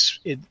it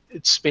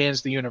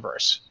spans the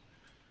universe.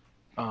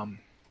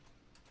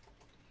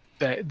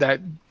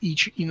 That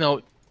each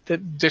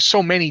that there's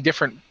so many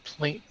different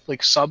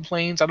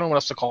subplanes. I don't know what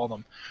else to call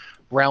them,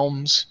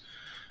 realms,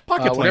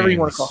 pocket whatever you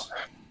want to call them.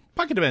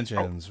 Pocket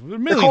dimensions,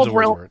 millions of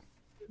words.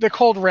 They're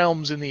called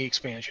realms in the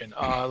expansion.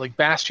 Like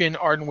Bastion,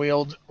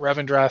 Ardenweald,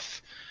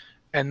 Revendreth,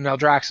 and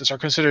Maldraxxus are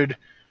considered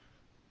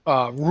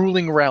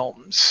ruling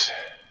realms.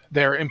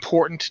 They're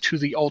important to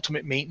the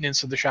ultimate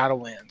maintenance of the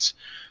Shadowlands.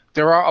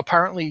 There are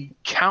apparently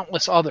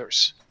countless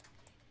others,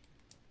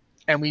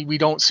 and we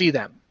don't see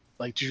them.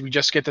 Like, we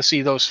just get to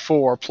see those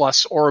 4,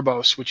 plus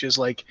Oribos, which is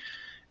like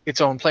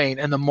its own plane,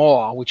 and the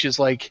Maw, which is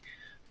like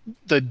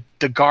the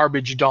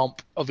garbage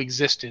dump of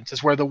existence.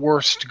 Is where the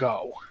worst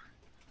go.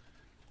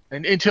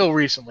 And until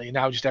recently,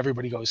 now just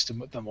everybody goes to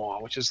the Maw,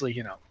 which is like,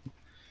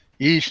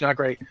 yeesh, not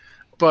great.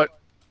 But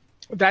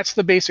that's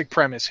the basic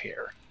premise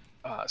here.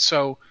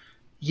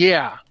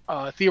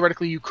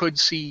 Theoretically, you could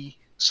see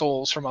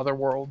souls from other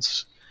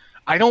worlds.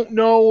 I don't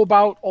know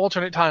about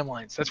alternate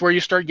timelines. That's where you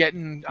start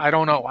getting, I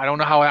don't know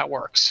how that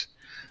works.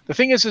 The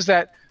thing is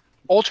that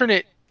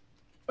alternate,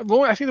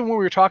 I think the one we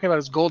were talking about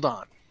is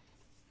Gul'dan.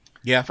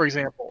 Yeah. For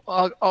example,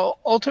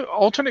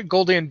 alternate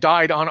Gul'dan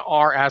died on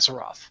our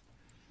Azeroth.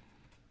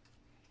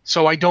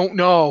 So I don't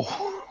know,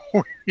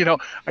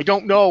 I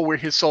don't know where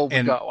his soul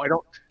would go. I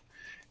don't.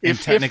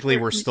 Technically,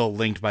 we're still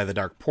linked by the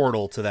Dark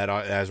Portal to that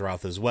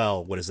Azeroth as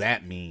well. What does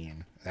that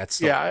mean? That's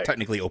still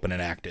technically open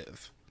and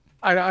active.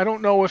 I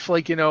don't know if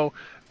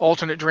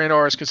alternate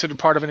Draenor is considered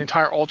part of an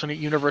entire alternate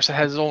universe that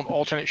has its own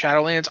alternate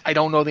Shadowlands. I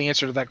don't know the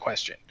answer to that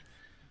question.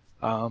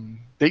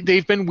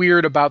 They've been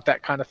weird about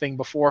that kind of thing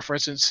before. For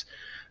instance,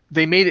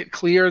 they made it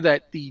clear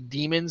that the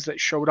demons that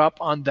showed up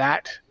on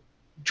that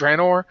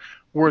Draenor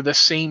were the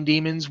same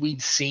demons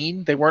we'd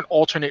seen. They weren't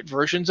alternate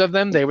versions of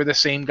them. They were the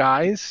same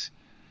guys.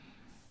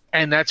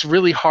 And that's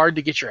really hard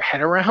to get your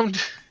head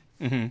around.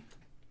 Mm-hmm.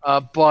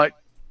 But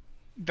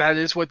that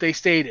is what they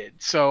stated.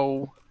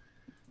 So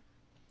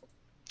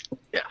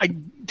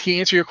to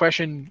answer your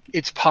question,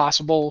 it's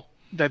possible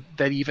that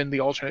even the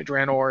alternate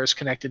Draenor is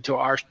connected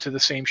to the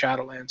same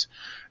Shadowlands.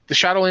 The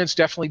Shadowlands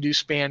definitely do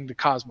span the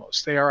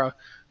cosmos. They're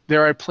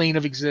a plane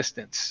of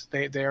existence.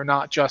 They are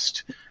not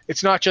just.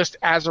 It's not just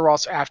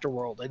Azeroth's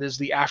afterworld. It is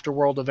the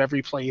afterworld of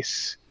every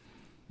place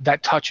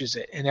that touches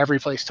it, and every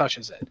place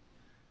touches it.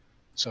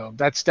 So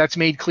that's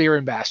made clear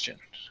in Bastion.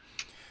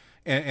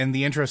 And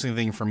the interesting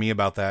thing for me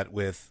about that,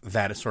 with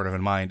that sort of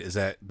in mind, is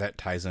that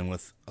ties in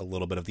with a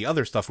little bit of the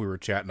other stuff we were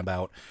chatting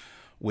about,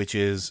 which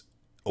is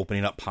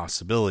opening up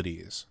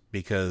possibilities.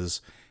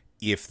 Because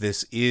if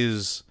this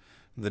is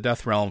the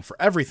Death Realm for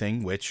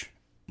everything, which,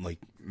 like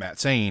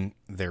Matt's saying,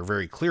 they're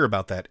very clear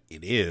about that,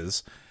 it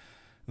is,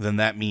 then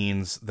that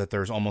means that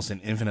there's almost an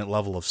infinite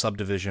level of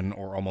subdivision,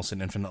 or almost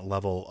an infinite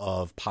level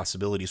of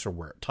possibilities for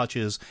where it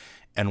touches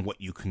and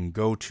what you can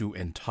go to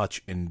and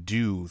touch and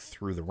do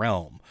through the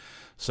realm.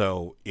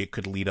 So it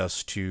could lead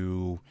us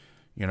to,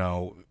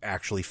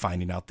 actually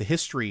finding out the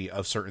history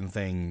of certain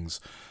things,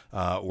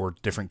 or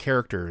different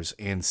characters,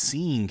 and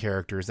seeing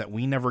characters that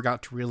we never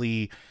got to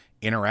really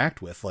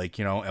interact with. Like,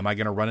 am I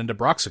going to run into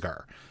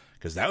Broxigar?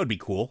 Because that would be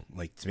cool,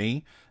 like, to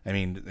me. I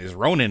mean, there's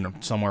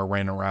Ronan somewhere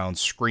running around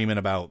screaming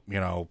about,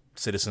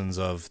 citizens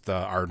of the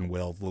Arden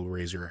Will will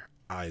raise your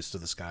eyes to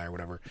the sky or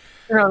whatever.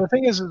 The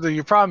thing is,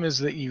 your problem is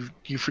that you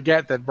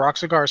forget that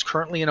Broxigar is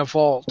currently in a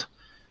vault,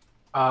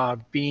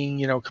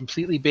 being,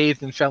 completely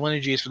bathed in fel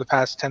energies for the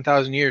past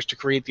 10,000 years to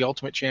create the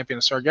ultimate champion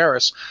of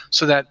Sargeras,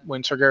 so that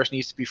when Sargeras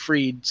needs to be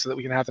freed, so that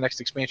we can have the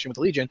next expansion with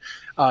the Legion,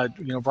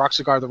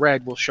 Broxigar the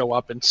Red will show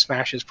up and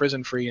smash his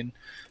prison free and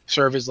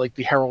serve as like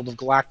the Herald of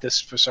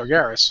Galactus for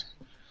Sargeras.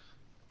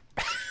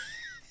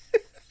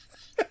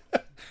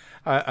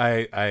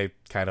 I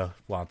kind of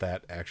want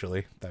that,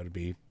 actually. That would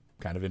be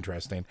kind of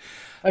interesting.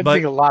 I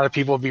think a lot of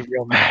people would be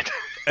real mad.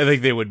 I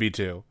think they would be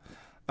too.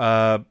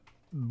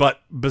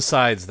 But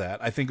besides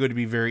that, I think it would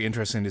be very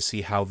interesting to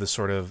see how this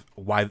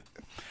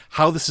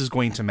how this is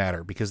going to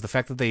matter, because the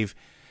fact that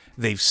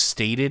they've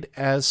stated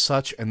as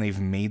such and they've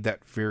made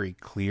that very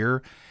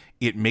clear,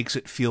 it makes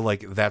it feel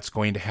like that's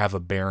going to have a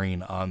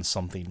bearing on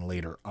something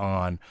later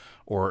on,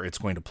 or it's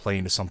going to play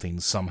into something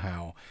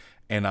somehow.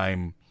 And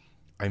I'm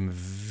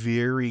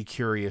very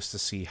curious to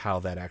see how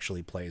that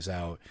actually plays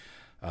out.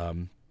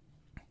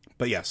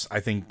 But yes, I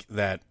think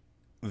that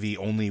the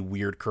only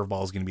weird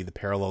curveball is going to be the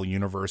parallel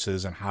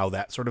universes and how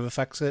that sort of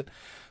affects it.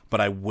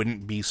 But I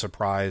wouldn't be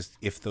surprised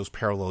if those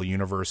parallel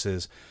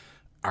universes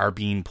are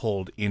being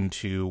pulled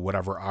into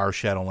whatever our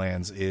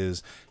Shadowlands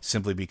is,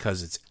 simply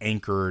because it's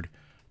anchored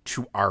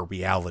to our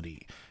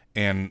reality.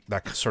 And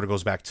that sort of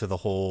goes back to the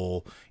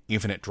whole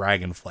Infinite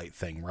Dragonflight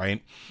thing,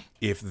 right?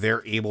 If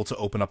they're able to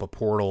open up a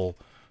portal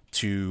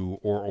to,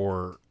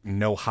 or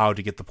know how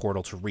to get the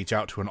portal to reach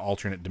out to an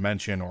alternate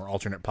dimension or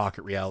alternate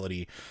pocket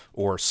reality,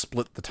 or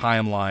split the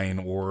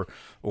timeline,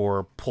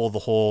 or pull the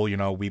whole,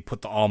 we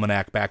put the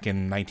almanac back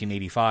in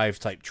 1985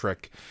 type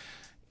trick,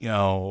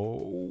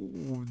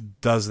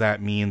 does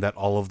that mean that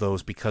all of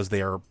those, because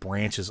they are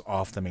branches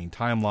off the main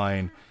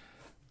timeline,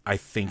 I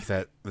think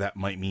that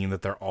might mean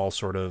that they're all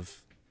sort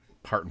of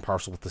part and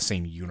parcel with the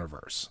same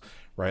universe,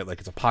 right? Like,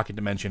 it's a pocket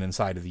dimension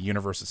inside of the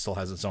universe. It still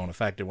has its own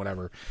effect and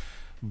whatever.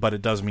 But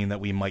it does mean that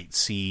we might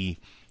see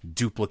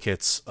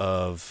duplicates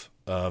of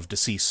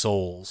deceased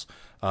souls,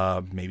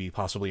 maybe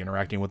possibly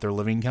interacting with their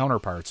living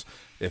counterparts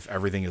if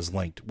everything is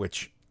linked,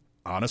 which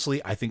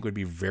honestly I think would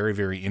be very,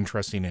 very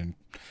interesting and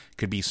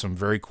could be some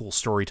very cool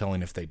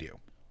storytelling if they do.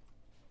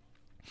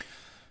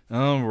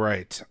 All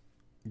right.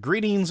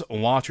 Greetings,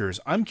 Watchers.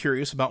 I'm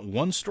curious about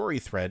one story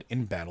thread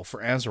in Battle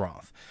for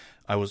Azeroth.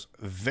 I was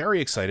very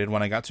excited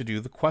when I got to do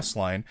the quest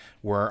line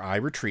where I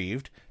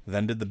retrieved,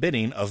 then did the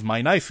bidding of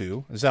my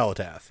Naifu,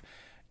 Xal'atath.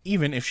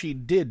 Even if she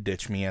did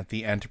ditch me at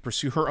the end to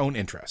pursue her own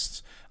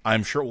interests,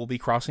 I'm sure we'll be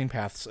crossing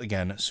paths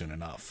again soon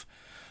enough.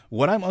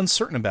 What I'm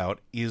uncertain about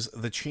is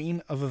the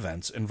chain of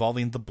events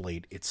involving the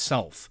blade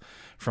itself.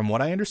 From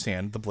what I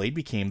understand, the blade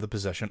became the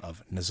possession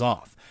of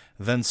N'Zoth,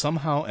 then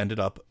somehow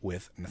ended up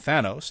with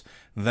Nathanos,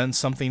 then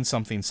something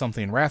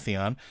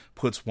Wrathion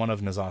puts one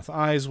of N'Zoth's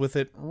eyes with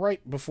it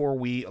right before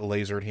we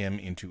lasered him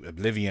into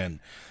oblivion.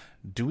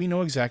 Do we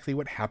know exactly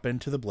what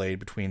happened to the blade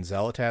between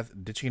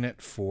Xal'atath ditching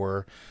it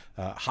for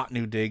hot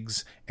new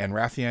digs and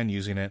Wrathion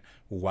using it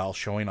while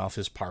showing off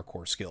his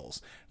parkour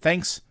skills?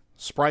 Thanks,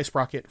 Spry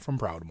Sprocket from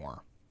Proudmoore.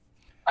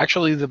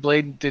 Actually, the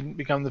blade didn't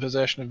become the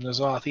possession of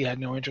N'Zoth. He had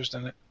no interest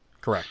in it.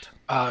 Correct.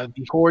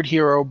 The Horde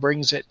hero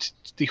brings it.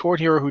 The Horde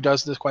hero who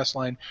does this quest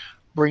line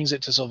brings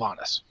it to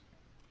Sylvanas.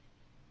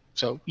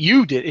 So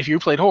you did. If you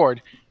played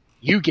Horde,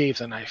 you gave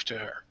the knife to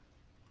her,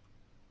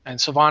 and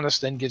Sylvanas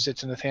then gives it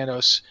to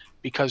Nathanos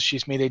because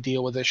she's made a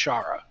deal with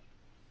Ashara.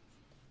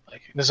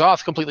 Like,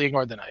 N'Zoth completely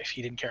ignored the knife.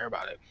 He didn't care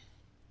about it.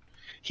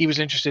 He was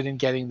interested in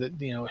getting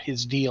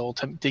his deal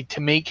to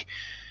make.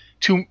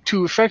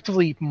 To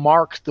effectively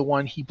mark the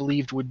one he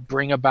believed would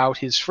bring about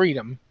his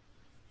freedom,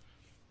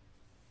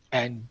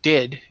 and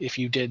did. If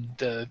you did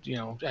the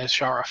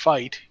Ashara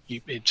fight,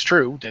 it's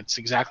true. That's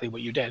exactly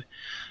what you did.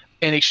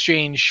 In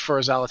exchange for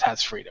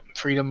Xal'atath's freedom.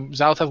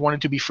 Xal'atath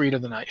wanted to be freed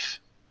of the knife.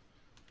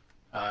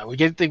 We're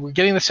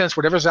getting the sense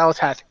whatever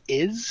Xal'atath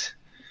is,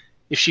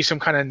 if she's some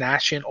kind of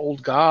Nascian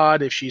old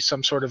god, if she's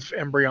some sort of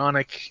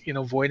embryonic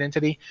void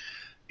entity,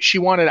 she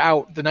wanted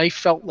out. The knife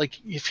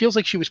feels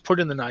like she was put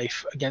in the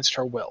knife against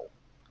her will,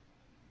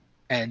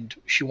 and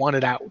she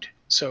wanted out.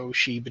 So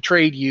she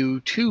betrayed you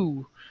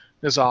to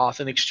N'Zoth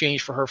in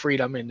exchange for her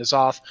freedom, and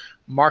N'Zoth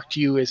marked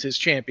you as his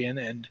champion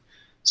and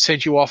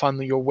sent you off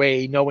on your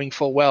way, knowing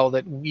full well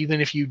that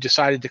even if you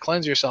decided to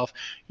cleanse yourself,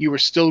 you were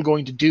still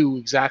going to do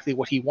exactly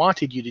what he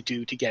wanted you to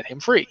do to get him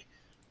free,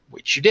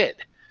 which you did.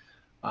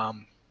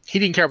 He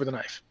didn't care about the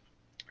knife.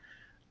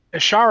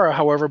 Ashara,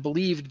 however,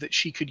 believed that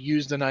she could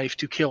use the knife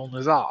to kill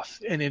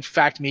N'Zoth, and in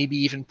fact maybe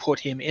even put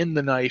him in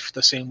the knife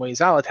the same way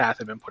Xal'atath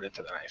had been put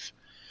into the knife.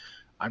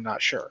 I'm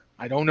not sure.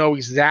 I don't know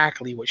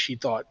exactly what she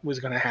thought was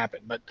going to happen,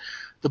 but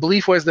the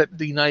belief was that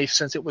the knife,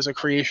 since it was a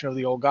creation of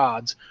the old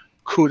gods,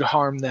 could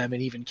harm them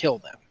and even kill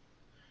them.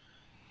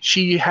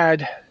 She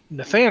had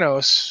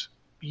Nathanos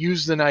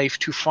use the knife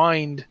to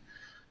find,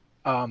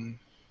 I'm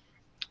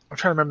trying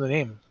to remember the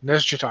name,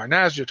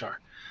 Nazjatar.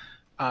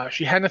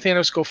 She had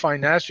Nathanos go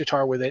find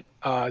Nazjatar with it.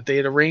 They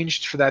had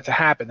arranged for that to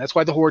happen. That's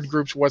why the Horde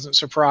groups wasn't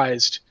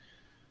surprised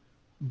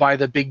by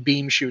the big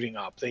beam shooting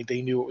up.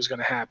 They knew it was going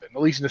to happen.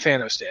 At least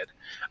Nathanos did.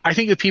 I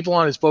think the people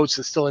on his boats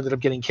that still ended up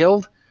getting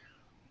killed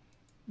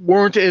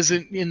weren't as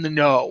in the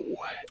know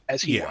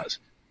as he was.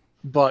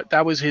 But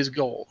that was his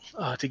goal,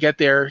 to get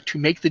there, to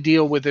make the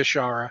deal with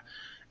Ashara.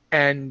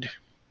 And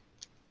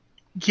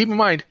keep in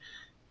mind,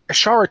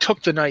 Ashara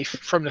took the knife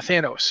from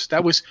Nathanos.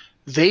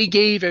 They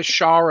gave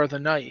Ashara the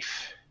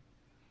knife,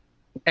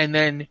 and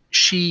then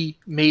she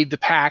made the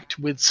pact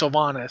with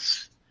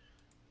Sylvanas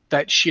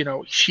that she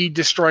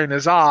destroyed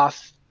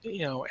N'Zoth,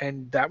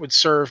 and that would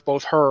serve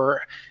both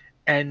her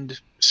and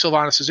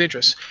Sylvanas'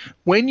 interests.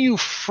 When you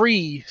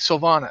free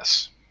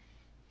Sylvanas,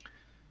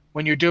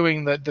 when you're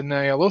doing the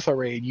Ny'alotha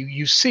raid,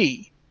 you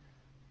see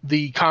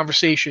the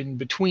conversation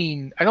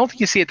between. I don't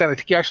think you see it then. I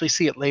think you actually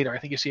see it later. I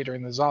think you see it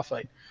during the N'Zoth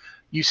fight.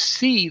 You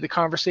see the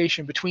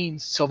conversation between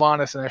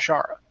Sylvanas and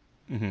Ashara.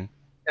 Mm-hmm. And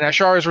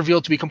Ashara is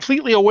revealed to be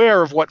completely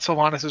aware of what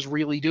Sylvanas is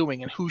really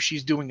doing and who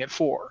she's doing it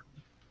for.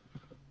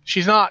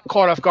 She's not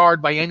caught off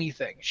guard by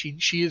anything.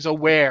 She is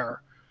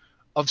aware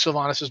of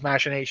Sylvanas'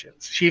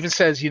 machinations. She even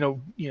says,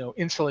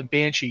 insolent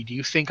banshee, do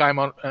you think I'm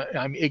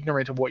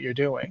ignorant of what you're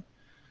doing?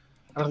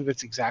 I don't think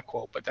that's the exact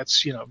quote, but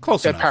that's,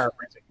 close enough.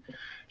 Paraphrasing.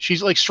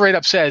 She's like straight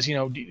up says,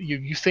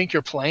 you think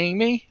you're playing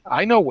me?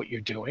 I know what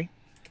you're doing.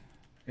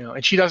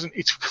 And she doesn't.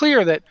 It's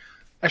clear that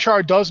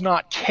Ashara does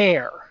not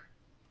care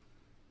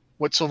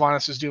what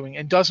Sylvanas is doing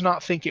and does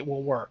not think it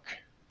will work.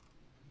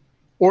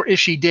 Or if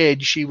she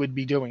did, she would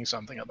be doing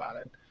something about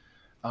it.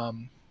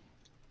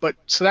 But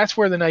so that's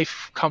where the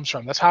knife comes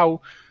from. That's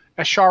how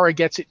Ashara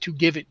gets it to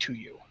give it to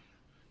you.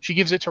 She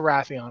gives it to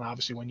Wrathion,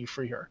 obviously, when you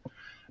free her.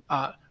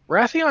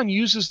 Wrathion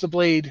uses the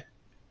blade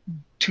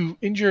to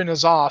injure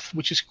N'Zoth,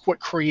 which is what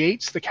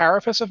creates the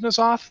carapace of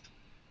N'Zoth.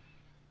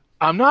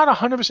 I'm not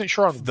 100%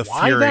 sure on the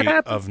why fury that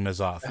happened. of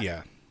N'Zoth,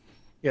 yeah.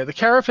 Yeah, the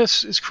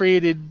carapace is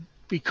created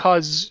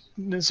because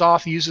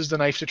N'Zoth uses the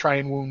knife to try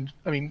and wound.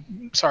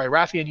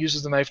 Wrathion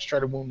uses the knife to try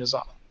to wound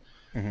N'Zoth.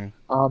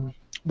 Mm-hmm.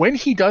 When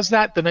he does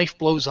that, the knife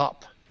blows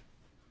up.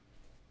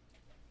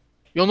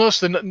 You'll notice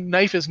the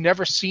knife is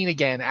never seen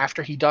again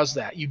after he does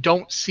that. You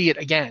don't see it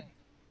again.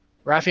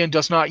 Wrathion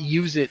does not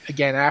use it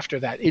again after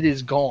that. It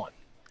is gone.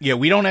 Yeah,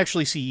 we don't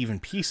actually see even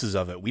pieces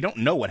of it. We don't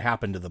know what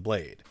happened to the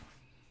blade.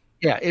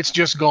 Yeah, it's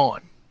just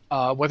gone.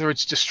 Whether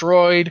it's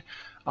destroyed,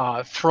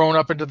 thrown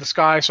up into the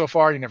sky so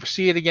far, you never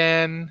see it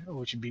again,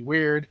 which would be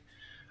weird.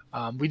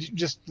 We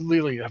just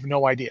literally have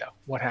no idea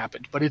what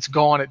happened, but it's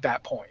gone at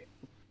that point.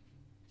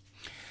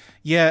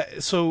 Yeah,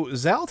 so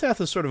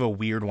Xal'atath is sort of a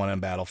weird one in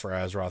Battle for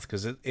Azeroth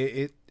because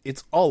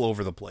it's all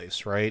over the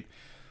place, right?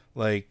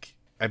 Like,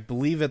 I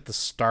believe at the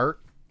start,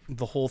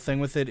 the whole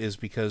thing with it is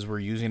because we're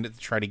using it to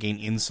try to gain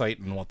insight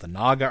in what the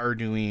Naga are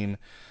doing.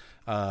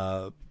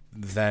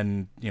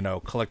 Then,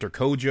 Collector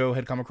Kojo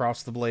had come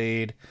across the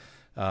blade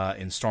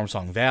in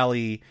Stormsong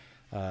Valley.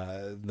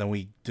 Then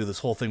we do this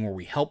whole thing where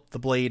we help the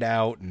blade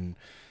out, and,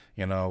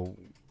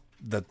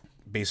 that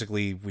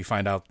basically we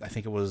find out, I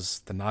think it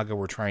was the Naga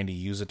were trying to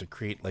use it to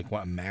create,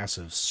 a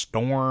massive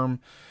storm.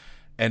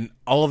 And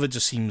all of it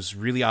just seems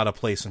really out of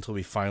place until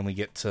we finally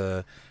get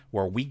to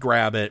where we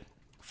grab it,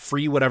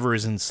 free whatever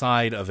is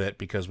inside of it,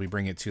 because we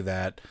bring it to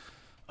that,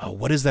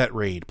 what is that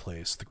raid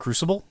place? The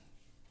Crucible?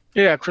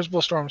 Yeah, Crucible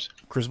of Storms.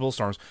 Crucible of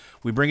Storms.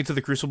 We bring it to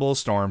the Crucible of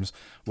Storms.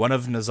 One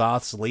of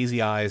N'Zoth's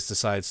lazy eyes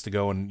decides to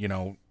go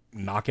and,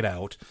 knock it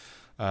out.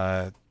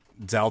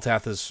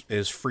 Xal'atath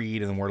is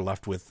freed, and then we're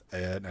left with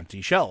an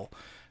empty shell.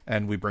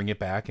 And we bring it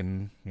back,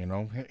 and,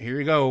 here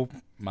you go,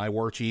 my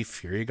war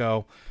chief, here you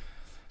go.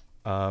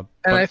 I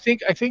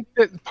think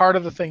that part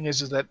of the thing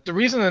is that the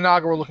reason the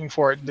Naga were looking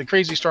for it, the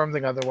Crazy Storm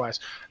thing otherwise,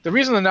 the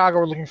reason the Naga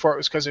were looking for it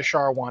was because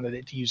Ashara wanted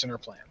it to use in her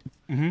plan.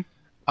 Mm-hmm.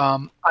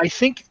 I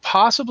think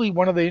possibly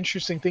one of the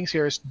interesting things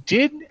here is,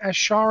 did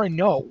Ashara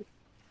know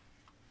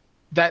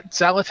that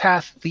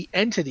Xal'atath, the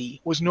entity,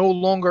 was no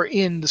longer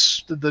in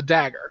the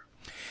dagger?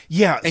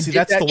 Yeah, and see,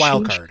 that's the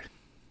wild card.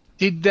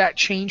 Did that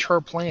change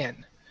her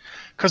plan?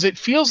 Because it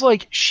feels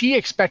like she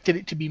expected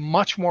it to be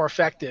much more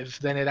effective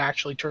than it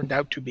actually turned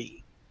out to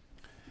be.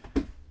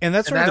 And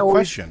that's sort of the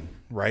question,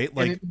 right?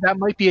 That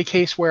might be a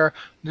case where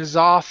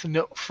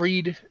N'Zoth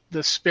freed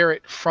the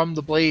spirit from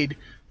the blade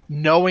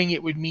knowing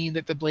it would mean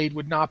that the blade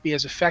would not be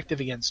as effective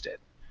against it,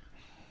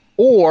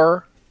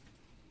 or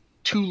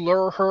to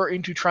lure her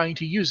into trying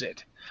to use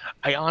it.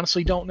 I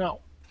honestly don't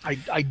know.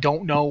 I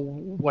don't know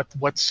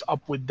what's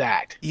up with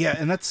that. Yeah,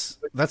 and that's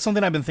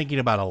something I've been thinking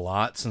about a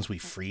lot since we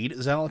freed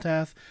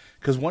Xal'atath,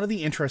 because one of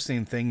the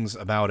interesting things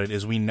about it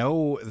is we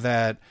know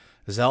that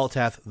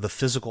Xal'atath, the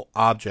physical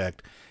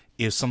object,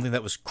 is something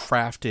that was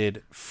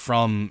crafted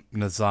from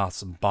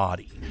N'Zoth's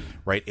body,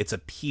 right? It's a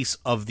piece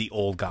of the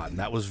old god, and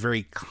that was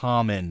very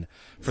common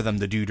for them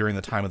to do during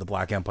the time of the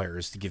Black Empire,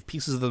 is to give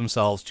pieces of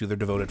themselves to their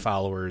devoted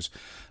followers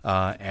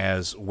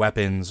as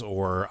weapons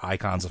or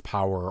icons of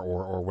power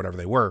or whatever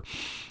they were.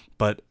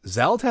 But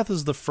Xal'atath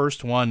is the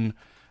first one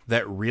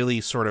that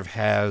really sort of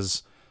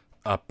has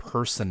a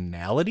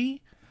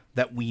personality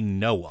that we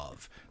know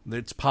of.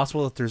 It's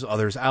possible that there's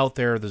others out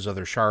there, there's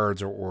other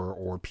shards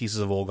or pieces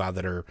of old god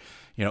that are,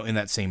 in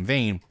that same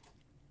vein.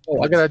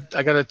 Oh, I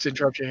gotta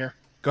interrupt you here.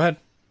 Go ahead.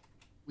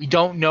 We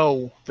don't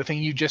know. The thing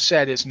you just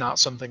said is not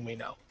something we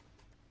know.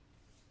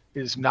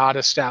 It is not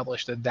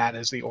established that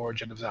is the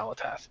origin of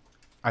Xal'atath.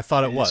 I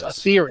thought it was a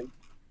theory.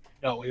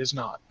 No, it is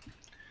not.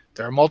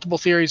 There are multiple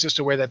theories as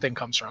to where that thing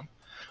comes from.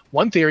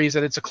 One theory is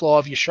that it's a claw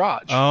of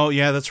Y'Shaarj. Oh,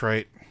 yeah, that's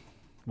right.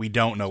 We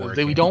don't know where it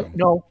came from. We don't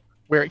know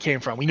where it came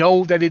from. We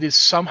know that it is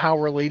somehow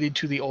related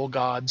to the old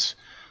gods.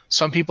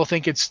 Some people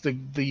think it's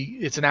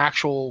it's an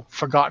actual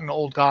forgotten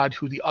old god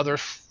who the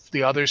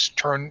others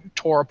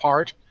tore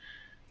apart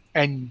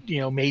and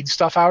made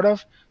stuff out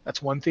of.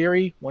 That's one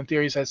theory. One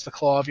theory is that it's the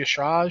claw of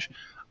Y'Shaarj.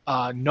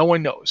 No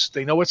one knows.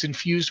 They know it's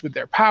infused with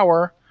their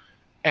power,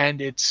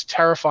 and it's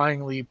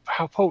terrifyingly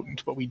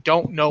potent, but we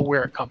don't know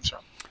where it comes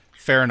from.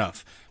 Fair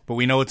enough. But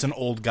we know it's an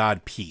old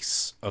god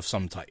piece of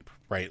some type,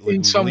 right?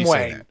 In some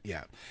way.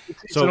 Yeah.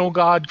 It's an old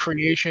god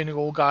creation, an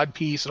old god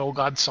piece, an old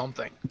god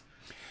something.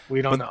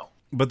 We don't know.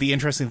 But the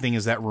interesting thing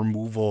is that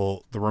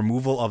the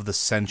removal of the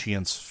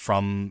sentience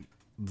from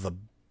the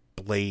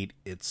blade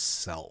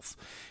itself.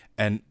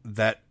 And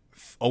that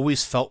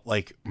always felt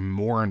like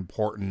more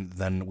important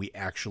than we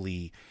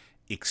actually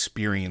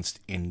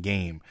experienced in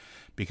game.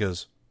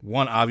 Because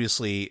one,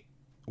 obviously,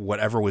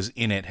 whatever was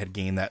in it had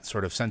gained that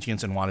sort of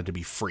sentience and wanted to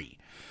be free.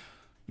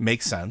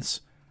 Makes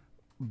sense.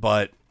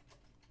 But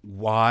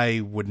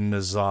why would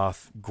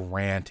N'Zoth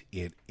grant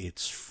it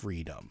its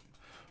freedom?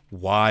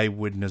 Why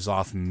would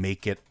N'Zoth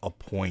make it a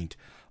point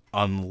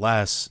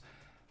unless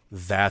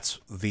that's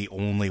the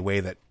only way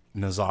that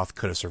N'Zoth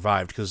could have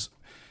survived? Because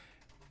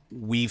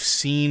we've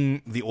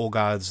seen the old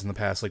gods in the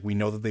past. Like, we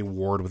know that they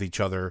warred with each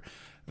other.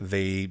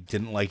 They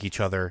didn't like each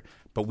other.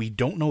 But we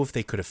don't know if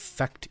they could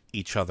affect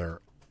each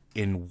other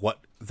in what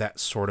that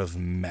sort of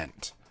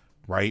meant.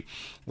 Right?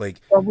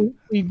 Like, well,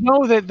 we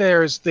know that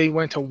they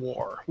went to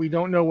war. We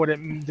don't know what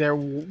their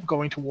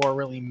going to war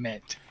really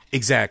meant.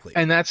 Exactly.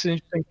 And that's an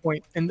interesting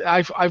point. And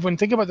I've been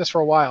thinking about this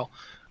for a while.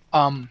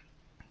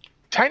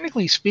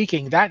 Technically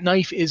speaking, that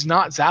knife is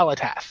not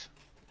Xal'atath.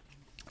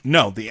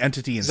 No, the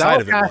entity inside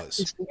of it was.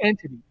 It's the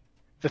entity.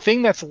 The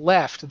thing that's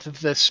left,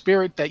 the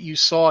spirit that you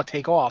saw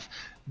take off,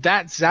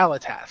 that's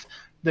Xal'atath.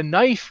 The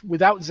knife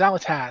without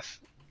Xal'atath,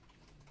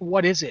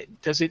 what is it?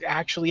 Does it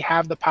actually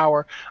have the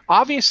power?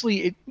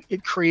 Obviously,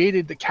 it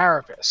created the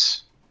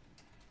carapace.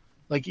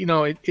 Like,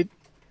 it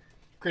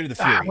created the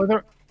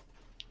fury.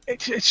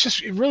 It's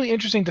just really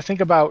interesting to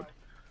think about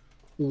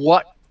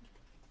what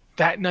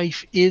that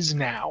knife is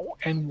now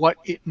and what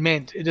it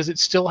meant. Does it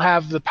still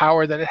have the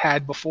power that it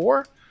had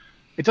before?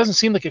 It doesn't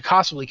seem like it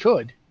possibly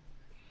could.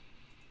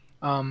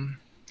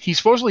 He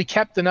supposedly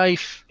kept the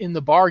knife in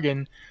the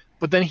bargain,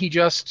 but then he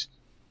just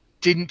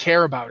didn't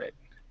care about it.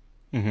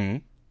 Mm-hmm.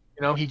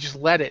 He just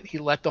let it. He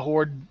let the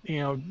Horde,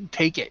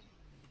 take it.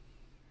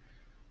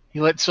 He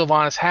let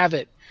Sylvanas have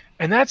it.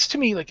 And that's, to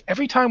me, like,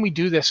 every time we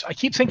do this, I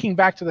keep thinking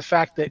back to the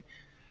fact that,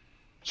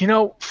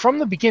 from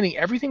the beginning,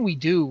 everything we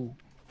do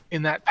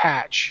in that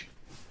patch,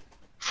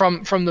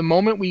 from the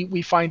moment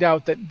we find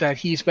out that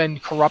he's been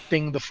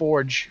corrupting the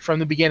Forge from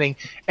the beginning,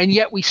 and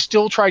yet we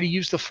still try to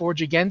use the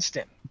Forge against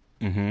him.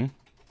 Mm-hmm.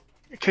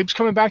 It keeps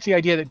coming back to the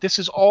idea that this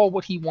is all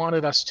what he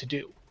wanted us to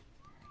do.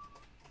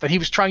 That he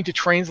was trying to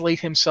translate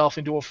himself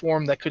into a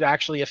form that could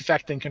actually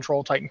affect and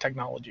control Titan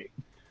technology.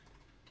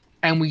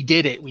 And we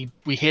did it. We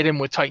hit him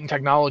with Titan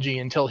technology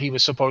until he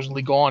was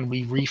supposedly gone.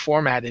 We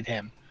reformatted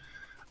him.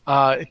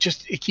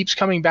 It keeps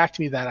coming back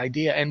to me, that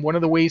idea. And one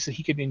of the ways that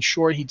he could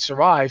ensure he'd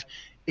survive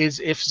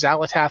is if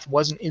Xal'atath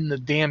wasn't in the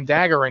damn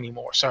dagger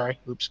anymore. Sorry.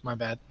 Oops, my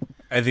bad.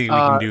 I think we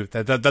can do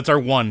that. That's our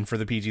 1 for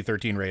the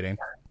PG-13 rating.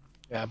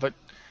 Yeah, but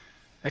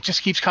that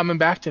just keeps coming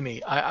back to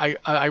me.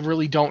 I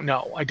really don't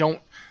know. I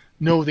don't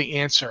know the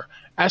answer.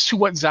 As to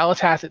what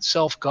Xal'atath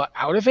itself got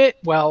out of it,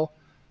 well,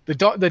 the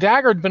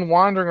dagger had been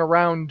wandering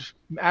around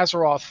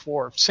Azeroth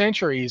for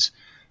centuries.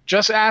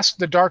 Just ask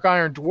the Dark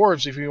Iron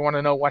Dwarves if you want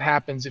to know what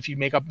happens if you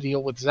make up a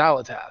deal with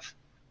Xal'atath.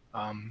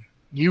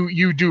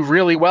 You do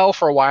really well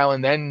for a while,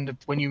 and then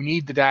when you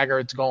need the dagger,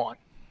 it's gone.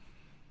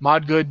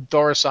 Modgood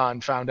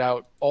Thorison found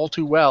out all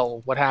too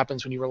well what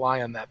happens when you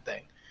rely on that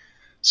thing.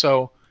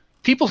 So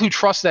people who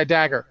trust that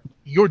dagger,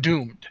 you're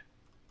doomed.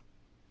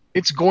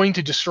 It's going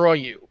to destroy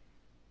you.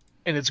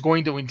 and it's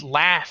going to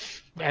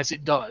laugh as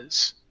it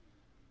does.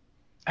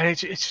 And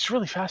it's just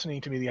really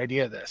fascinating to me, the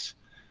idea of this.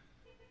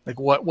 Like,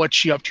 what's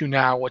she up to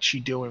now? What's she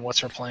doing? What's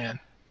her plan?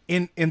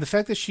 In the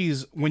fact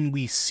that when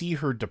we see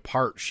her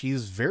depart,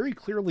 she's very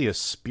clearly a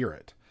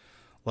spirit.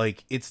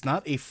 Like, it's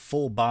not a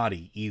full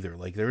body either.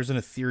 Like, there's an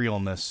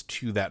etherealness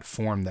to that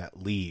form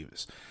that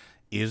leaves.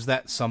 Is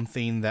that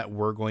something that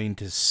we're going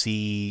to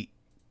see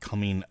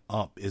coming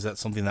up? Is that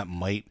something that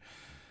might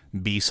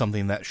be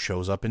something that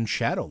shows up in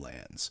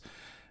Shadowlands?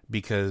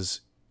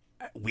 Because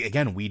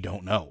we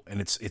don't know. And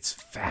it's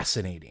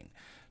fascinating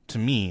to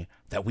me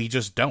that we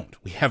just don't.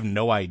 We have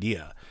no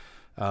idea.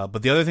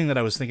 But the other thing that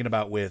I was thinking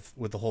about with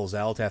the whole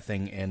Xal'atath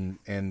thing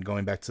and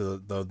going back to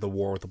the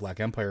war with the Black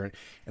Empire,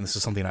 and this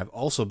is something I've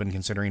also been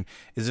considering,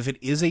 is if it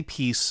is a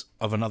piece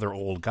of another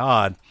old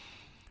god,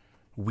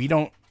 we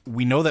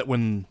know that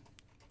when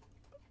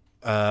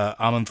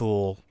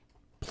Aman'Thul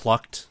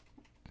plucked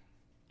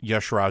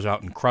Y'Shaarj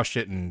out and crushed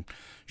it and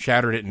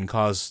shattered it and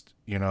caused,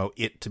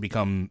 it to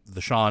become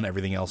the Sha and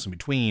everything else in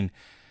between,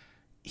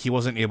 he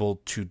wasn't able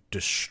to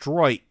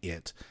destroy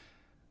it.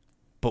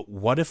 But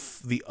what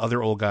if the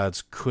other old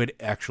gods could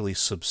actually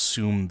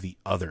subsume the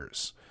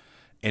others?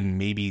 And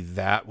maybe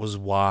that was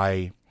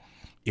why,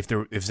 if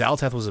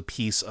Xal'atath was a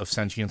piece of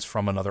sentience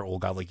from another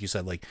old god, like you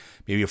said, like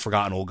maybe a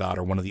forgotten old god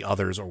or one of the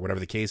others or whatever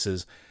the case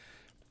is,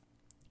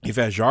 if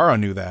Azshara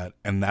knew that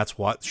and that's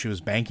what she was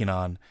banking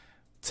on,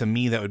 to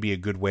me that would be a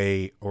good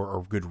way or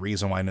a good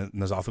reason why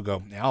N'Zoth would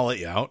go, yeah, I'll let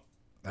you out.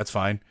 That's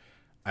fine.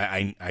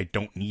 I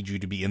don't need you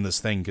to be in this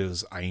thing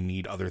because I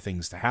need other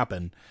things to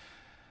happen.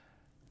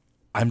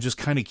 I'm just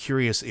kind of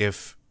curious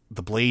if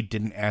the blade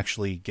didn't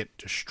actually get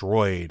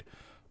destroyed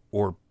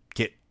or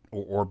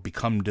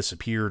become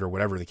disappeared or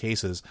whatever the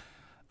case is.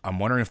 I'm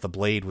wondering if the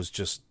blade was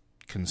just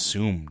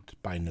consumed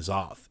by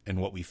N'Zoth, and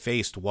what we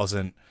faced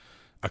wasn't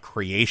a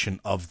creation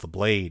of the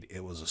blade.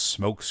 It was a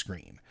smoke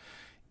screen.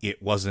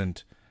 It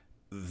wasn't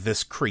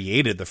this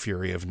created the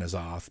fury of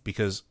N'Zoth,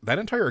 because that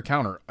entire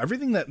encounter,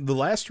 everything that the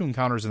last two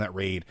encounters in that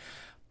raid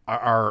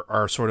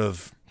are sort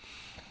of,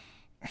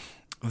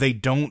 they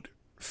don't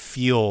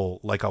feel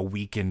like a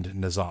weakened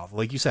N'Zoth.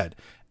 Like you said,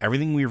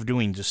 everything we were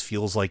doing just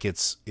feels like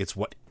it's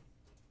what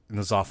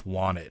N'Zoth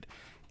wanted.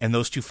 And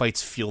those two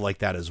fights feel like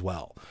that as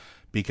well.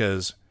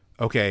 Because,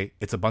 okay,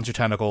 it's a bunch of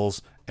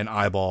tentacles and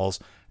eyeballs,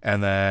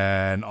 and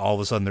then all of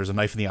a sudden there's a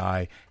knife in the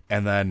eye,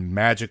 and then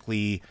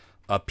magically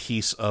a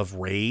piece of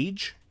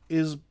rage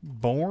is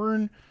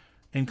born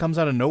and comes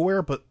out of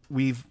nowhere. But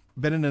we've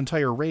been in an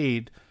entire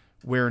raid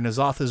where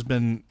N'Zoth has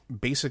been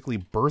basically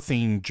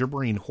birthing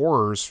gibbering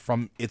horrors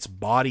from its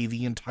body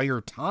the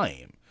entire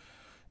time.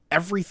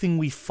 Everything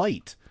we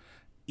fight,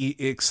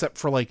 except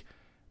for like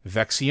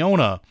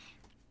Vexiona,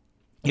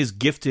 is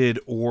gifted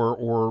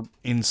or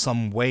in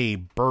some way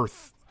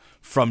birth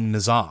from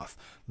N'Zoth.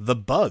 The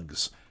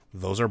bugs,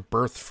 those are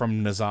birthed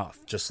from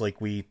N'Zoth, just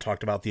like we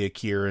talked about the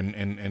Akir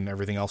and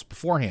everything else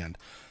beforehand.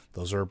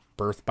 Those are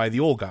birthed by the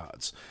old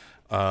gods.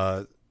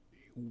 So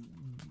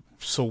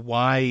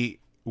why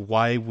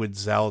would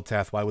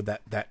Xal'atath, why would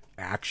that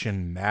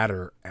action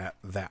matter at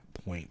that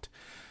point?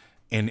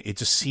 And it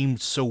just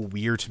seemed so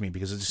weird to me,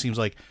 because it just seems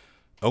like,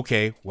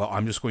 okay, well,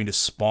 I'm just going to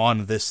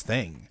spawn this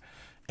thing.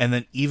 And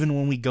then even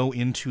when we go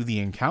into the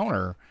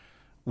encounter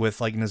with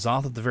like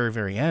N'Zoth at the very,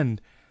 very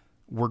end,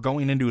 we're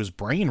going into his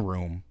brain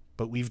room,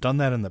 but we've done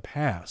that in the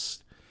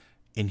past.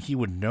 And he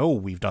would know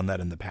we've done that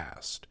in the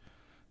past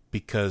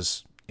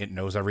because it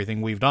knows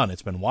everything we've done.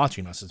 It's been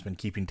watching us. It's been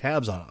keeping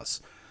tabs on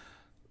us.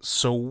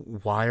 So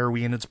why are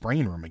we in its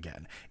brain room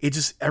again?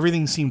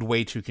 Everything seemed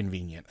way too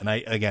convenient. And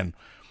again,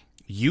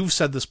 you've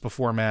said this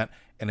before, Matt,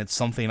 and it's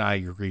something I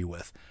agree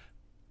with.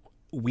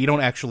 We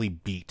don't actually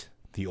beat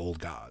the old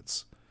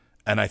gods.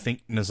 And I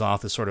think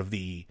N'Zoth is sort of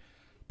the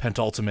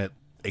penultimate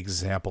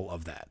example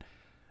of that.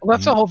 Well,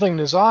 that's the whole thing.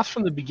 N'Zoth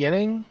from the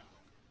beginning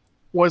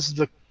was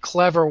the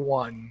clever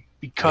one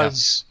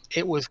because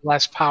it was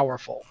less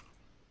powerful.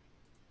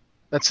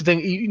 That's the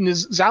thing.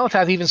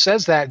 Xal'atath even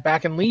says that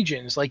back in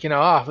Legions. Like,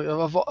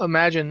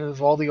 imagine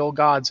of all the old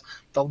gods,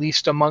 the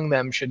least among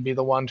them should be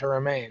the one to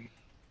remain.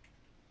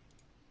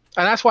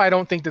 And that's why I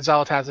don't think that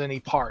Xal'atath has any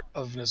part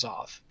of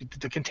N'Zoth.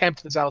 The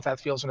contempt that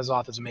Xal'atath feels for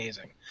N'Zoth is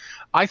amazing.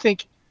 I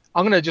think,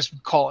 I'm going to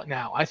just call it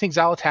now, I think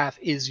Xal'atath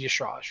is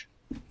Y'Shaarj.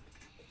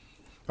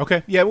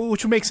 Okay, yeah,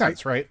 which would make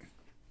sense, right?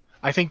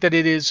 I think that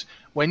it is,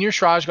 when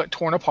Y'Shaarj got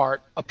torn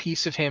apart, a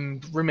piece of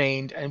him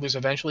remained and was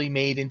eventually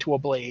made into a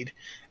blade.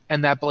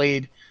 And that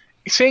blade,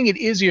 saying it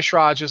is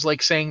Y'Shaarj is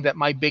like saying that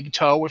my big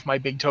toe, if my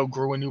big toe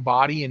grew a new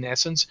body, in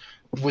essence,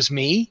 was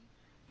me.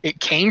 It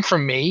came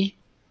from me,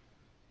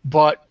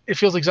 but it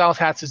feels like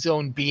Xal'atath's his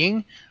own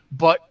being,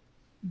 but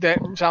that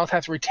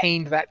Xal'atath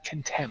retained that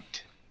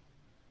contempt.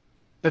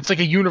 That's like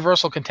a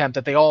universal contempt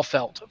that they all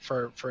felt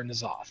for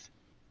N'Zoth.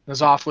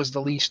 N'Zoth was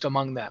the least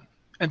among them,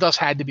 and thus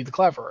had to be the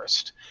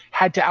cleverest,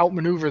 had to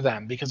outmaneuver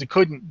them because it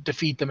couldn't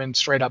defeat them in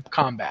straight-up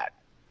combat.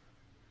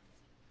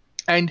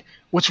 And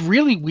what's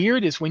really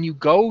weird is when you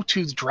go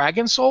to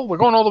Dragon Soul, we're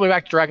going all the way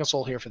back to Dragon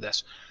Soul here for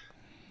this.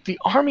 The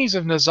armies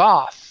of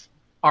N'Zoth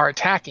are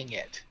attacking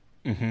it,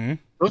 Mm-hmm.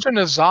 Those are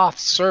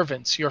N'Zoth's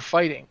servants you're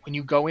fighting when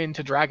you go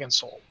into Dragon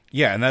Soul.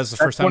 Yeah, and that's the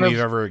first time we've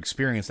ever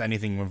experienced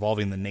anything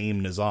involving the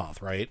name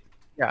N'Zoth, right?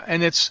 Yeah,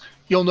 and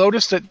you'll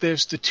notice that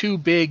there's the two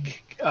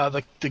big,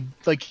 oh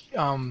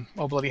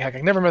bloody heck, I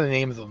can never remember the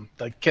name of them.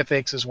 Like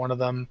Kithix is one of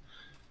them.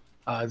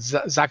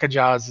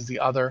 Zakajaz is the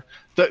other.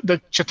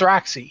 The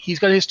Chithraxi. He's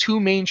got his two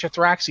main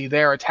Chithraxi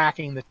there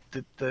attacking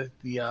the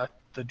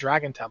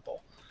Dragon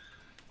Temple,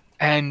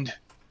 and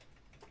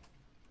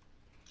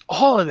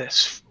all of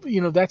this,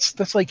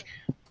 that's like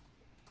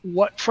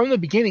what from the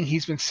beginning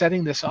he's been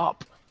setting this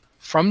up.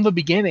 From the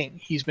beginning,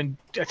 he's been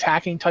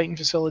attacking Titan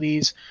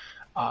facilities,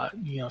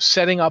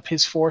 setting up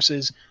his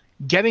forces,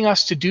 getting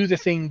us to do the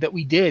thing that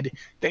we did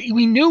that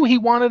we knew he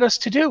wanted us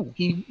to do.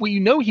 We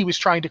know he was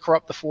trying to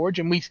corrupt the Forge,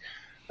 and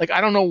I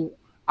don't know.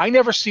 I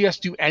never see us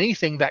do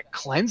anything that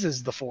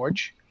cleanses the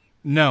Forge.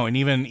 No, and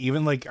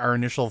even like our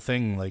initial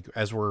thing, like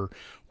as we're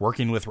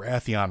working with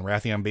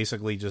Wrathion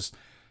basically just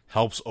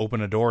helps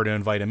open a door to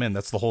invite him in.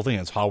 That's the whole thing.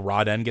 That's how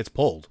Ra-Den gets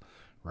pulled,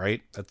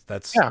 right?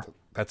 That's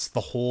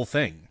the whole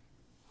thing.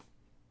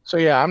 So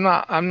yeah, I'm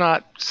not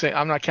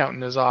counting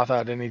N'Zoth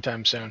out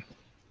anytime soon.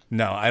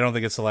 No, I don't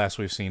think it's the last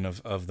we've seen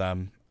of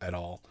them at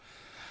all.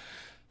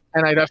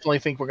 And I definitely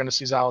think we're going to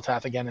see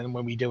Xal'atath again, and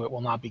when we do, it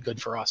will not be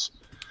good for us.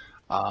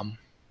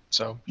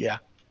 So yeah,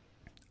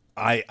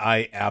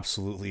 I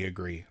absolutely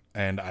agree,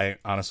 and I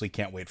honestly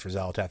can't wait for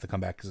Xal'atath to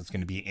come back because it's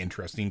going to be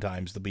interesting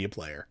times to be a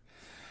player.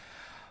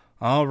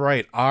 All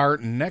right, our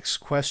next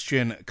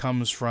question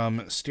comes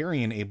from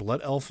Styrian, a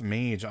Blood Elf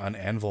mage on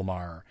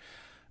Anvilmar.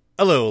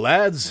 Hello,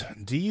 lads.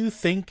 Do you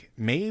think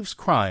Maeve's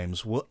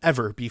crimes will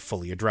ever be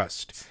fully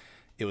addressed?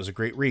 It was a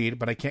great read,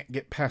 but I can't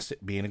get past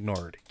it being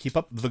ignored. Keep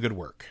up the good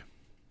work.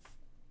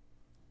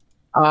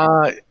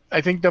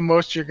 I think the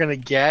most you're going to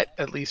get,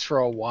 at least for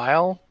a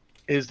while,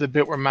 is the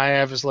bit where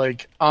Maiev is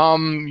like,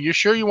 you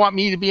sure you want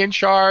me to be in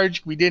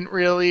charge? We didn't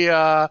really,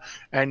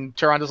 and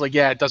Tyranda's like,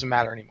 yeah, it doesn't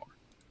matter anymore.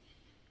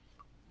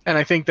 And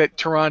I think that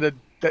Tyrande,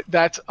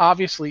 that's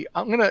obviously,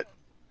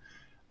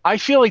 I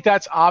feel like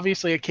that's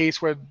obviously a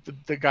case where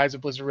the guys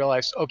at Blizzard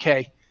realized,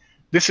 okay,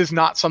 this is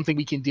not something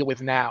we can deal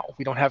with now.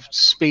 We don't have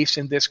space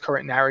in this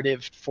current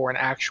narrative for an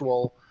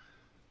actual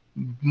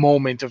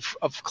moment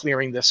of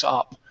clearing this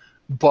up.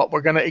 But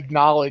we're going to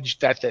acknowledge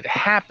that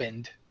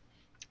happened.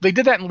 They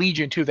did that in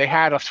Legion too. They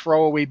had a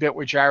throwaway bit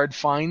where Jared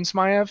finds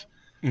Maiev,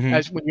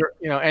 as when you're,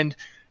 and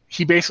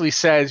he basically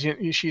says,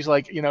 she's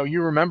like,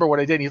 you remember what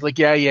I did? And he's like,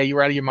 yeah,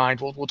 you're out of your mind.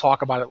 We'll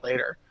talk about it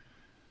later.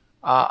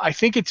 I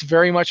think it's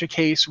very much a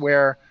case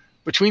where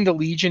between the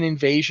Legion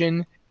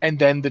invasion and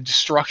then the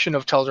destruction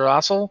of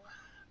Teldrassil,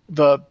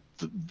 the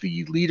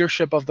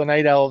leadership of the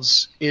Night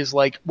Elves is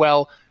like,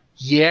 well,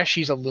 yeah,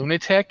 she's a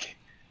lunatic,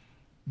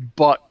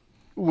 but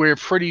we're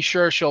pretty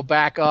sure she'll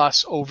back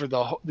us over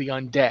the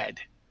undead.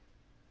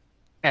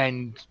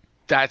 And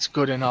that's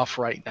good enough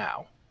right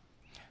now.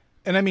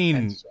 And I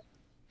mean,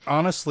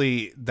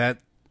 honestly, that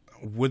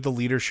would the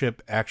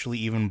leadership actually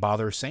even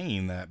bother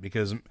saying that?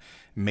 Because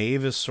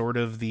Maeve is sort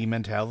of the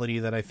mentality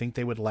that I think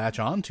they would latch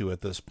on to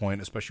at this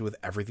point, especially with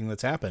everything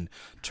that's happened.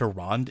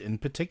 Tyrande in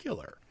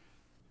particular.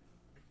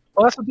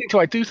 Well, that's the thing, too.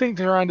 I do think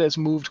Tyrande has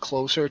moved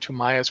closer to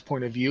Maya's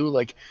point of view.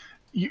 Like,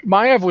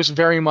 Maiev was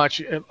very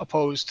much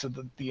opposed to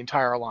the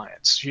entire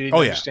alliance. She didn't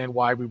understand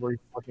why we were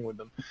working with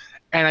them.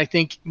 And I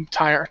think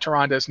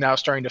Tyrande is now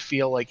starting to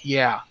feel like,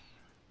 yeah,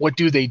 what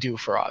do they do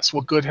for us?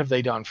 What good have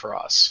they done for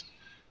us?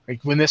 Like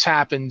when this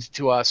happened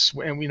to us,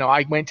 and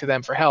I went to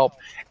them for help,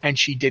 and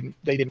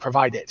they didn't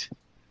provide it.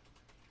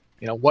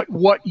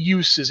 What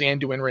use is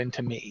Anduin Wrynn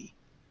to me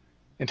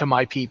and to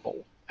my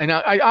people? And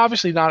I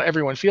obviously not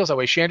everyone feels that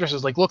way. Chandris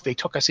is like, look, they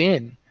took us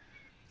in.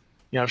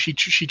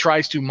 She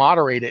tries to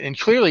moderate it, and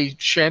clearly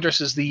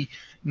Chandris is the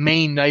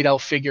main Night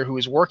Elf figure who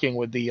is working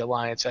with the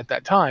Alliance at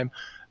that time.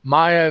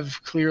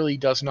 Maiev clearly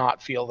does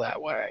not feel that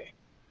way.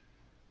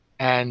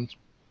 And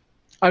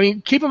I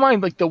mean, keep in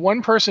mind, like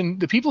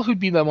the people who'd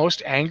be the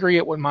most angry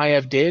at what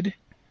Maiev did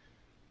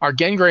are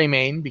Gen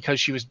Greymane,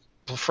 because she was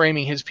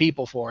framing his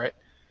people for it,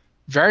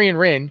 Varian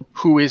Wrynn,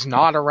 who is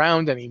not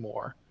around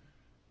anymore,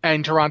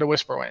 and Tyrande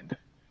Whisperwind.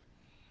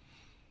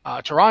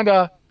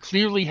 Tyrande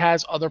clearly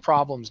has other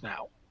problems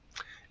now.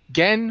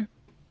 Gen,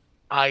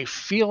 I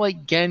feel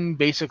like Gen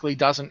basically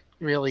doesn't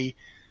really.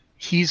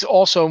 He's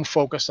also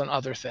focused on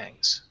other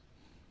things.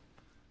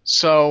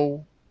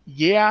 So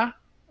yeah,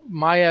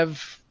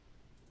 Maiev.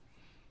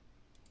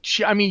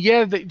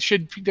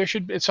 There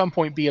should at some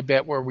point be a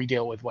bit where we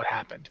deal with what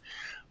happened,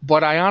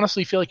 but I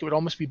honestly feel like it would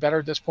almost be better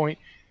at this point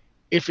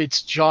if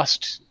it's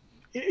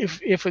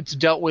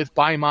dealt with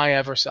by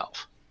Maiev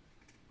herself.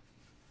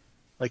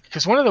 Like,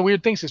 because one of the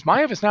weird things is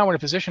Maiev is now in a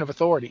position of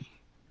authority.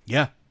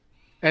 Yeah.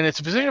 And it's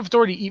a position of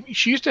authority.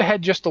 She used to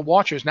head just the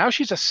Watchers. Now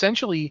she's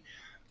essentially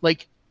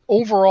like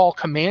overall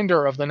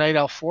commander of the Night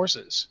Elf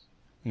forces.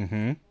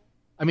 Mm-hmm.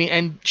 I mean,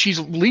 and she's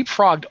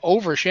leapfrogged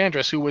over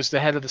Chandris, who was the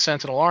head of the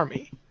Sentinel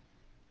Army.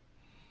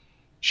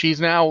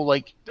 She's now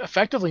like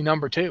effectively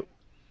number 2.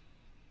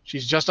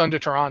 She's just under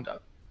Tyrande.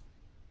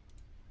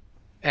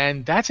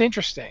 And that's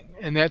interesting,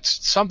 and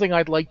that's something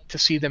I'd like to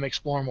see them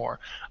explore more.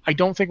 I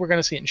don't think we're going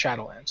to see it in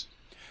Shadowlands.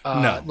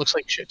 No. It looks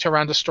like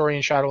Tyranda's story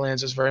in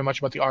Shadowlands is very much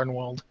about the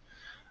Ardenworld.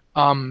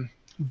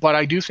 But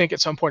I do think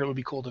at some point it would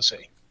be cool to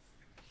see.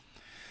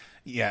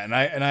 Yeah, and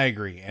I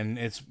agree. And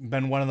it's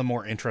been one of the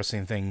more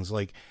interesting things,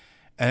 like,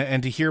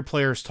 and to hear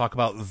players talk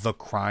about the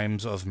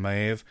crimes of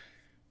Maeve,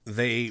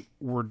 they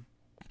were,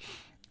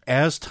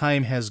 as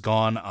time has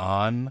gone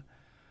on,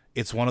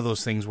 it's one of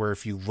those things where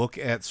if you look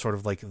at sort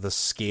of like the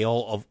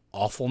scale of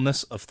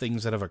awfulness of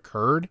things that have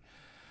occurred,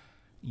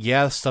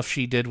 yeah, the stuff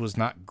she did was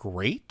not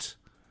great,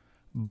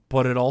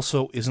 but it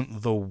also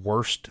isn't the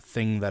worst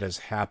thing that has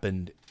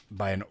happened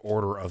by an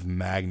order of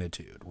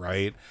magnitude,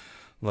 right?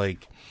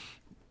 Like,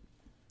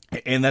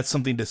 and that's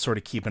something to sort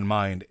of keep in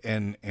mind.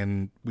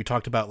 And we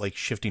talked about like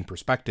shifting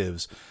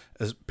perspectives,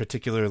 as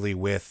particularly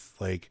with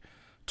like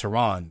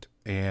Tyrande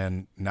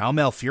and now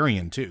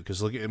Malfurion too,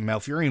 because look,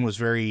 Malfurion was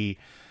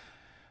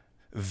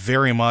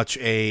very much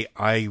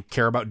I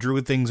care about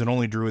druid things and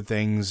only druid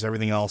things.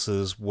 Everything else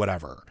is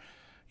whatever,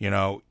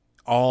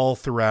 all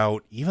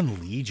throughout,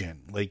 even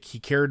Legion. Like, he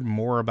cared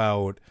more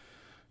about,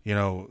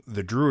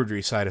 the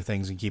druidry side of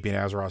things and keeping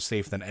Azeroth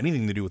safe than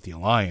anything to do with the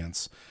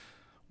Alliance.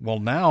 Well,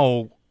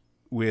 now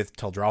with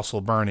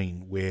Teldrassil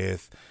burning,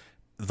 with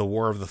the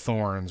War of the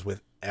Thorns,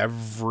 with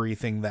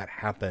everything that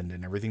happened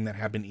and everything that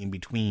happened in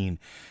between,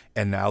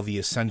 and now the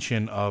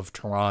ascension of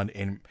Tyrande,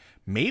 and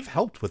Maeve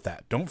helped with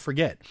that. Don't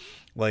forget,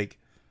 like,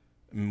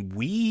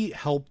 we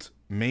helped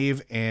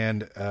Maeve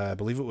and I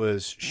believe it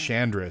was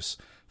Chandris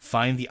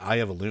find the Eye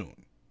of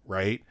Elune,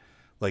 right?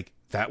 Like,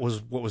 that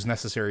was what was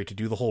necessary to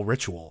do the whole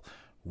ritual.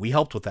 We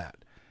helped with that.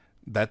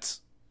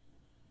 That's,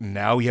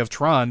 now we have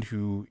Tyrande,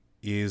 who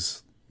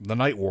is the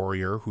Night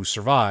Warrior who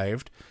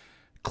survived,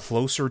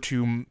 closer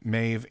to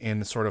Maeve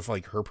in sort of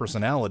like her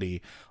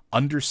personality,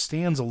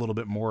 understands a little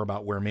bit more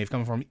about where Maeve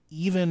comes from.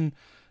 Even,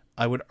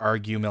 I would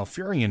argue,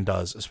 Malfurion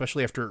does,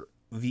 especially after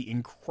the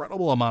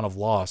incredible amount of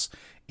loss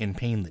and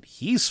pain that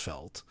he's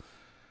felt.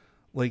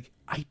 Like,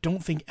 I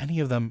don't think any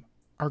of them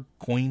are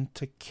going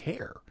to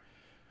care.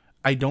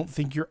 I don't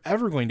think you're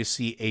ever going to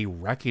see a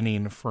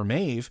reckoning for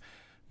Maeve,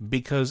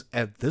 because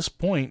at this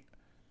point,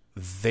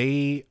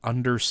 they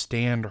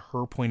understand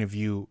her point of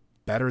view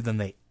better than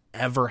they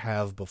ever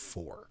have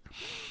before.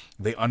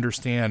 They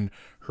understand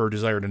her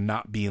desire to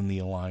not be in the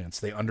Alliance.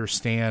 They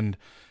understand,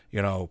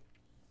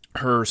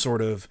 her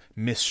sort of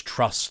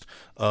mistrust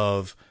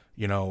of,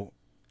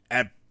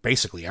 at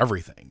basically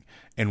everything.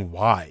 And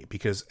why?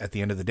 Because at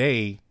the end of the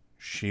day,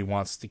 she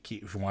wanted to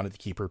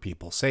keep her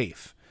people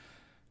safe.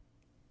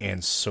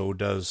 And so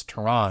does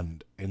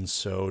Tyrande, and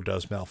so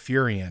does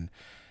Malfurion.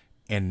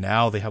 And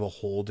now they have a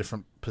whole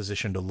different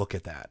position to look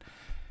at that.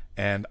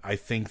 And I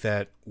think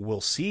that we'll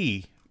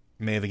see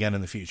Maeve again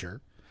in the future.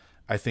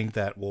 I think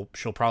that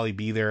she'll probably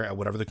be there at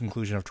whatever the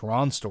conclusion of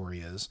Tyrande's story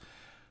is.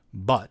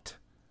 But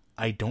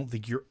I don't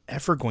think you're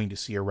ever going to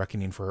see a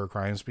reckoning for her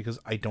crimes, because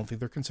I don't think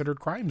they're considered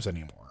crimes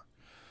anymore.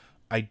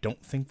 I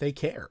don't think they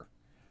care.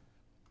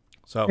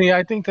 So yeah,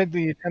 I think that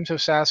the attempt to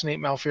assassinate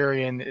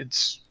Malfurion,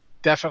 it's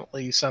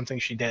definitely something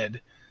she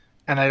did.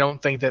 And I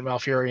don't think that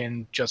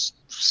Malfurion just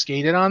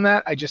skated on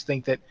that. I just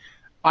think that,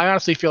 I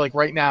honestly feel like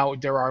right now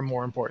there are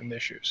more important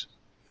issues.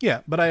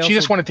 Yeah, but she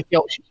just wanted to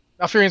kill.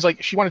 Malfurion's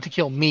like, she wanted to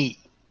kill me,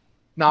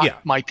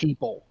 not my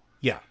people.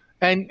 Yeah.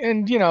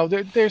 And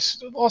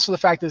there's also the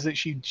fact is that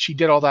she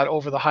did all that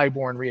over the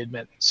Highborn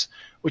readmittance,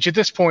 which at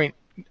this point,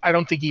 I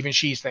don't think even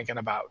she's thinking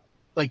about.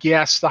 Like,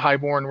 yes, the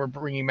Highborn were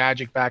bringing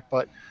magic back,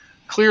 but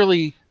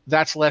clearly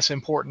that's less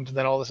important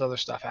than all this other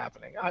stuff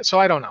happening. So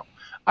I don't know.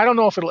 I don't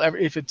know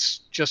if it's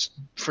just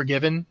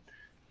forgiven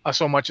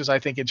so much as I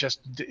think it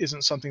just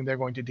isn't something they're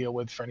going to deal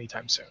with for any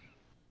time soon.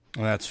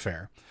 Well, that's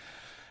fair.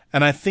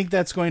 And I think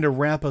that's going to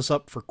wrap us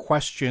up for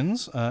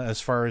questions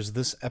as far as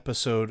this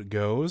episode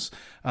goes.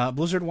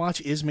 Blizzard Watch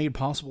is made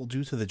possible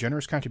due to the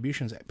generous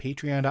contributions at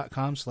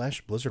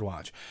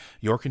patreon.com/BlizzardWatch.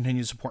 Your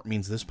continued support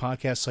means this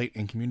podcast site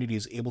and community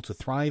is able to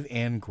thrive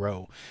and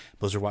grow.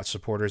 Blizzard Watch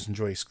supporters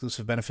enjoy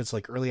exclusive benefits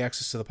like early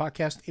access to the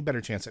podcast, a better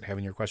chance at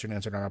having your question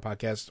answered on our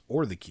podcast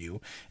or the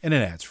queue, and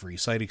an ads-free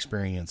site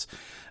experience.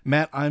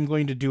 Matt, I'm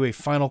going to do a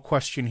final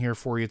question here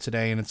for you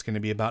today, and it's going to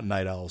be about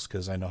Night Elves,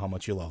 because I know how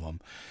much you love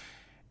them.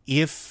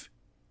 If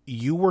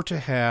you were to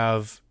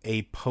have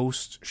a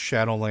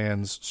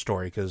post-Shadowlands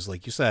story, because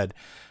like you said,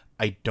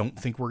 I don't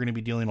think we're going to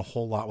be dealing a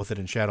whole lot with it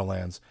in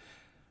Shadowlands,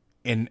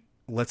 and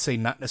let's say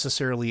not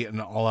necessarily an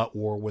all-out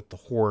war with the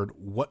Horde,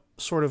 what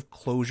sort of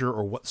closure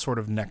or what sort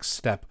of next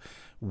step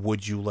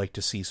would you like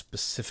to see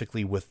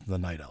specifically with the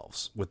Night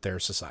Elves, with their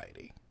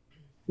society?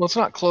 Well, it's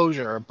not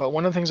closure, but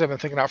one of the things I've been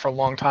thinking about for a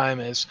long time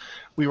is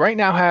we right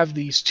now have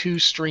these two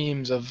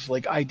streams of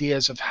like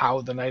ideas of how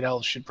the Night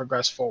Elves should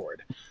progress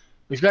forward.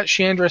 We've got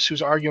Chandris,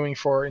 who's arguing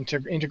for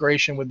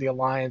integration with the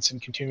Alliance and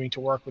continuing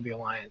to work with the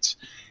Alliance.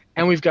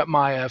 And we've got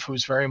Maiev,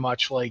 who's very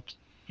much like,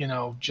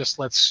 just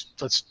let's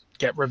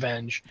get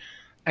revenge.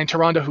 And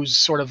Tyrande, who's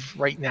sort of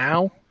right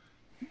now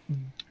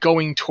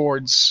going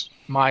towards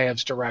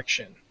Maiev's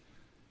direction.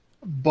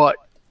 But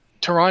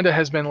Tyrande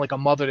has been like a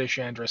mother to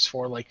Chandris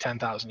for like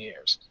 10,000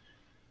 years.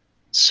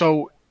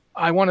 So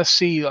I want to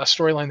see a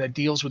storyline that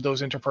deals with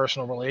those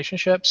interpersonal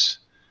relationships,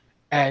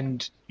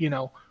 and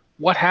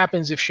what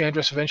happens if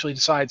Chandris eventually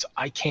decides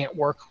I can't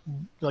work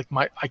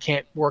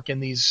in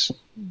this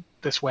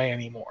way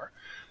anymore.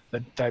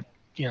 That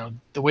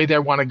the way they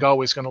want to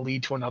go is going to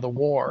lead to another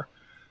war.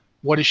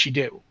 What does she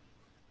do?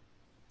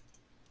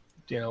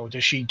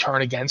 Does she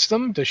turn against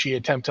them? Does she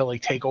attempt to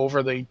like take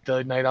over the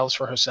Night Elves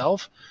for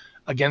herself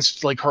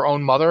against like her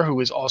own mother, who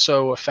is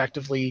also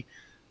effectively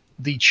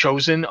the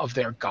chosen of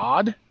their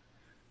god?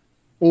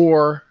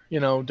 Or,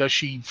 does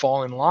she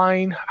fall in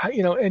line?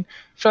 And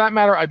for that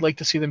matter, I'd like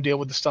to see them deal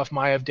with the stuff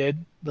Maiev did.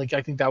 Like,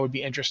 I think that would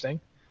be interesting.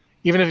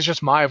 Even if it's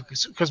just Maiev,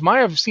 because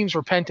Maiev seems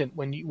repentant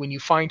when you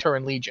find her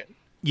in Legion.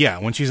 Yeah,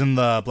 when she's in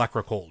the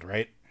Blackrock Hold,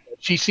 right?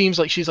 She seems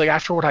like she's like,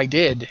 after what I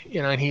did,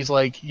 and he's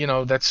like,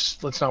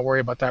 let's not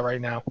worry about that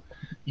right now.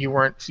 You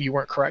weren't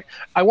correct.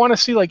 I want to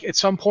see, like, at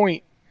some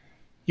point,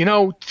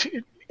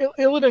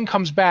 Illidan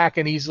comes back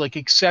and he's like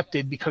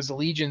accepted because the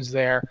Legion's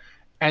there,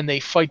 and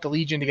they fight the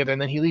Legion together,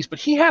 and then he leaves. But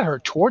he had her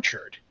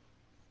tortured.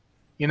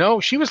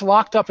 She was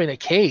locked up in a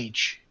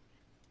cage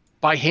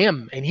by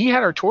him, and he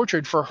had her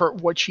tortured for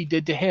what she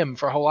did to him,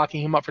 for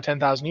locking him up for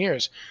 10,000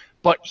 years.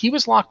 But he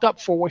was locked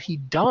up for what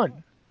he'd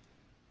done.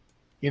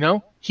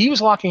 He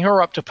was locking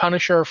her up to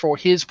punish her for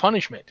his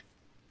punishment.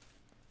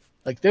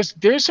 Like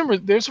there's some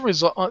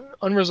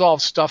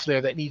unresolved stuff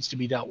there that needs to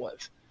be dealt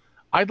with.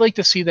 I'd like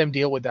to see them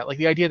deal with that. Like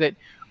the idea that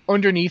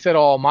underneath it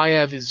all,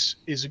 Maiev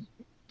is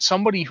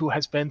somebody who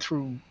has been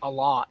through a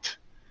lot.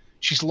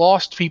 She's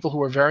lost people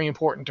who are very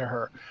important to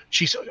her.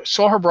 She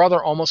saw her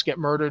brother almost get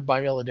murdered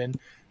by Illidan.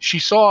 She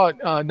saw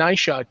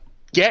Naisha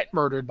get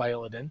murdered by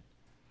Illidan.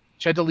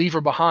 She had to leave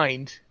her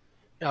behind.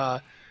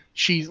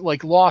 She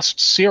like lost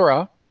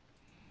Syrah.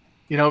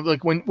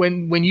 Like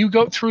when you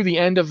go through the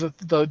end of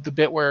the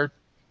bit where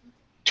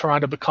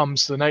Tyrande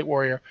becomes the Night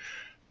Warrior,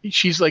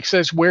 she's like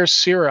says, "Where's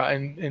Syrah?"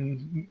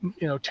 And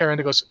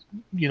Tyrande goes,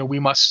 "We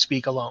must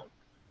speak alone."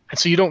 And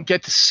so you don't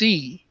get to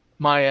see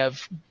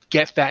Maiev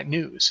get that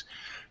news.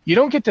 You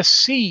don't get to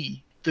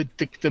see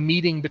the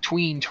meeting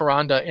between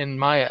Tyrande and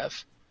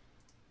Maiev,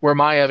 where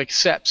Maiev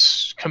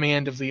accepts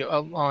command of the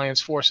Alliance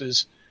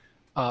forces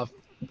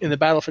in the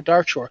Battle for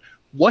Darkshore.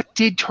 What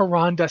did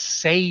Tyrande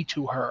say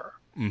to her?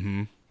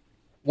 Mm-hmm.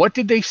 What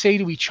did they say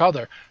to each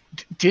other?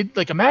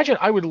 Imagine,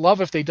 I would love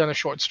if they'd done a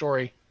short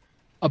story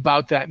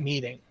about that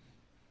meeting.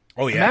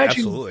 Oh yeah,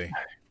 absolutely.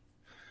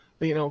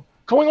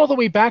 Going all the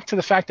way back to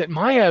the fact that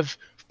Maiev,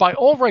 by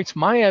all rights,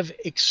 Maiev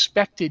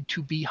expected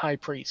to be High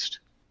Priest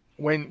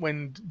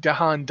when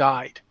Dahan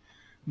died.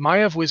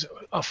 Maiev was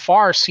a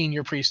far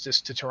senior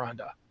priestess to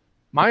Tyrande.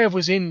 Maiev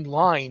was in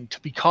line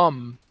to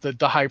become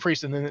the High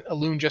Priest, and then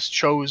Elune just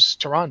chose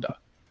Tyrande,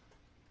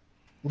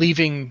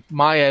 leaving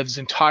Maiev's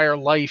entire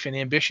life and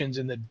ambitions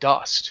in the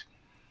dust.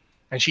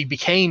 And she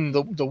became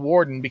the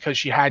warden because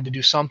she had to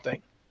do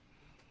something.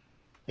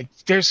 Like,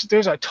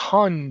 there's a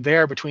ton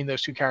there between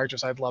those two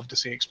characters I'd love to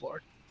see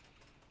explored.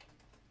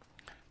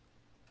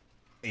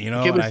 It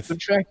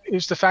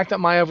was the fact that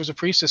Maiev was a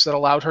priestess that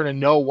allowed her to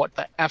know what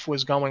the F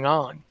was going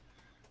on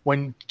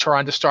when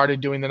Tyrande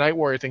started doing the Night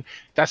Warrior thing.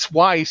 That's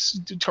why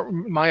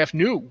Maiev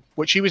knew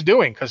what she was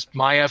doing, because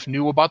Maiev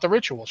knew about the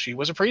ritual. She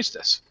was a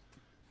priestess.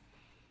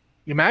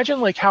 Imagine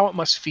like how it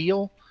must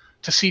feel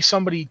to see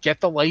somebody get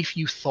the life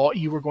you thought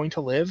you were going to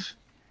live,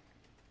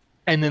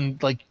 and then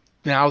like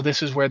now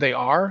this is where they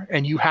are,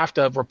 and you have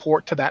to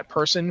report to that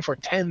person for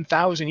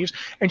 10,000 years,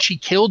 and she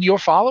killed your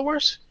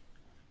followers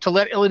to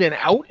let Illidan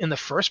out in the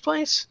first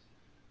place.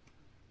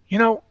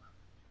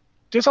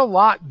 There's a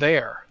lot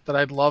there that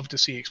I'd love to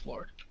see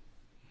explored.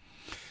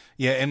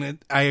 Yeah, and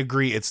I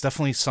agree. It's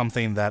definitely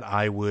something that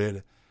I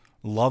would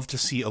love to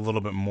see a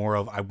little bit more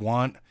of. I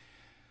want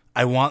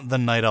the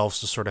Night Elves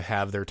to sort of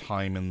have their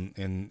time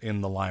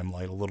in the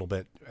limelight a little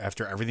bit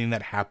after everything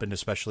that happened,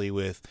 especially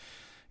with,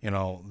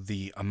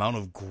 the amount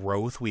of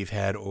growth we've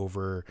had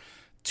over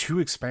 2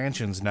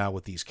 expansions now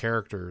with these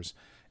characters,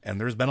 and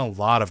there's been a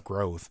lot of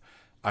growth.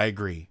 I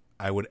agree.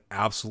 I would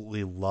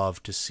absolutely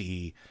love to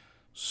see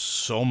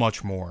so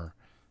much more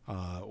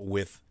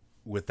with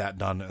that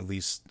done, at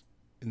least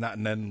not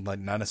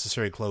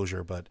necessarily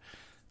closure, but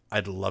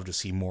I'd love to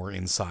see more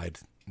inside,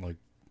 like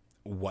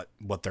what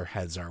their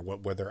heads are,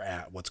 where they're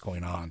at, what's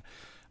going on.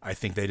 I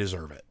think they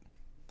deserve it.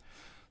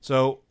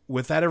 So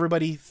with that,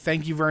 everybody,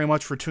 thank you very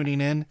much for tuning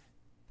in,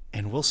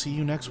 and we'll see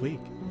you next week.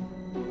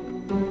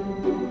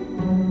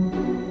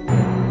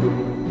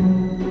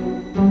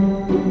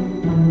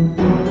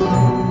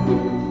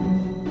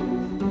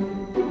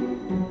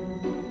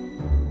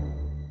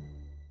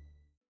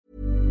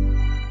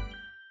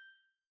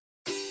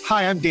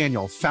 Hi, I'm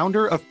Daniel,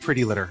 founder of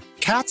Pretty Litter.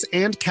 Cats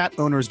and cat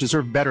owners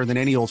deserve better than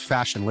any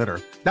old-fashioned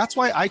litter. That's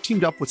why I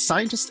teamed up with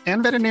scientists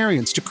and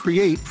veterinarians to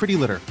create Pretty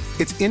Litter.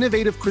 Its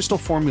innovative crystal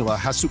formula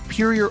has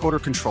superior odor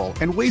control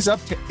and weighs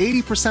up to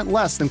 80%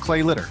 less than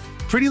clay litter.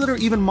 Pretty Litter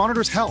even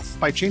monitors health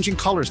by changing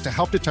colors to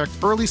help detect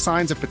early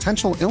signs of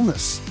potential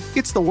illness.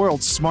 It's the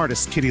world's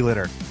smartest kitty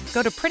litter.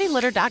 Go to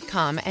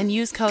prettylitter.com and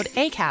use code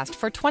ACAST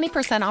for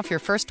 20% off your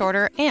first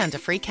order and a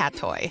free cat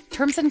toy.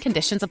 Terms and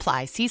conditions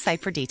apply. See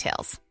site for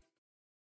details.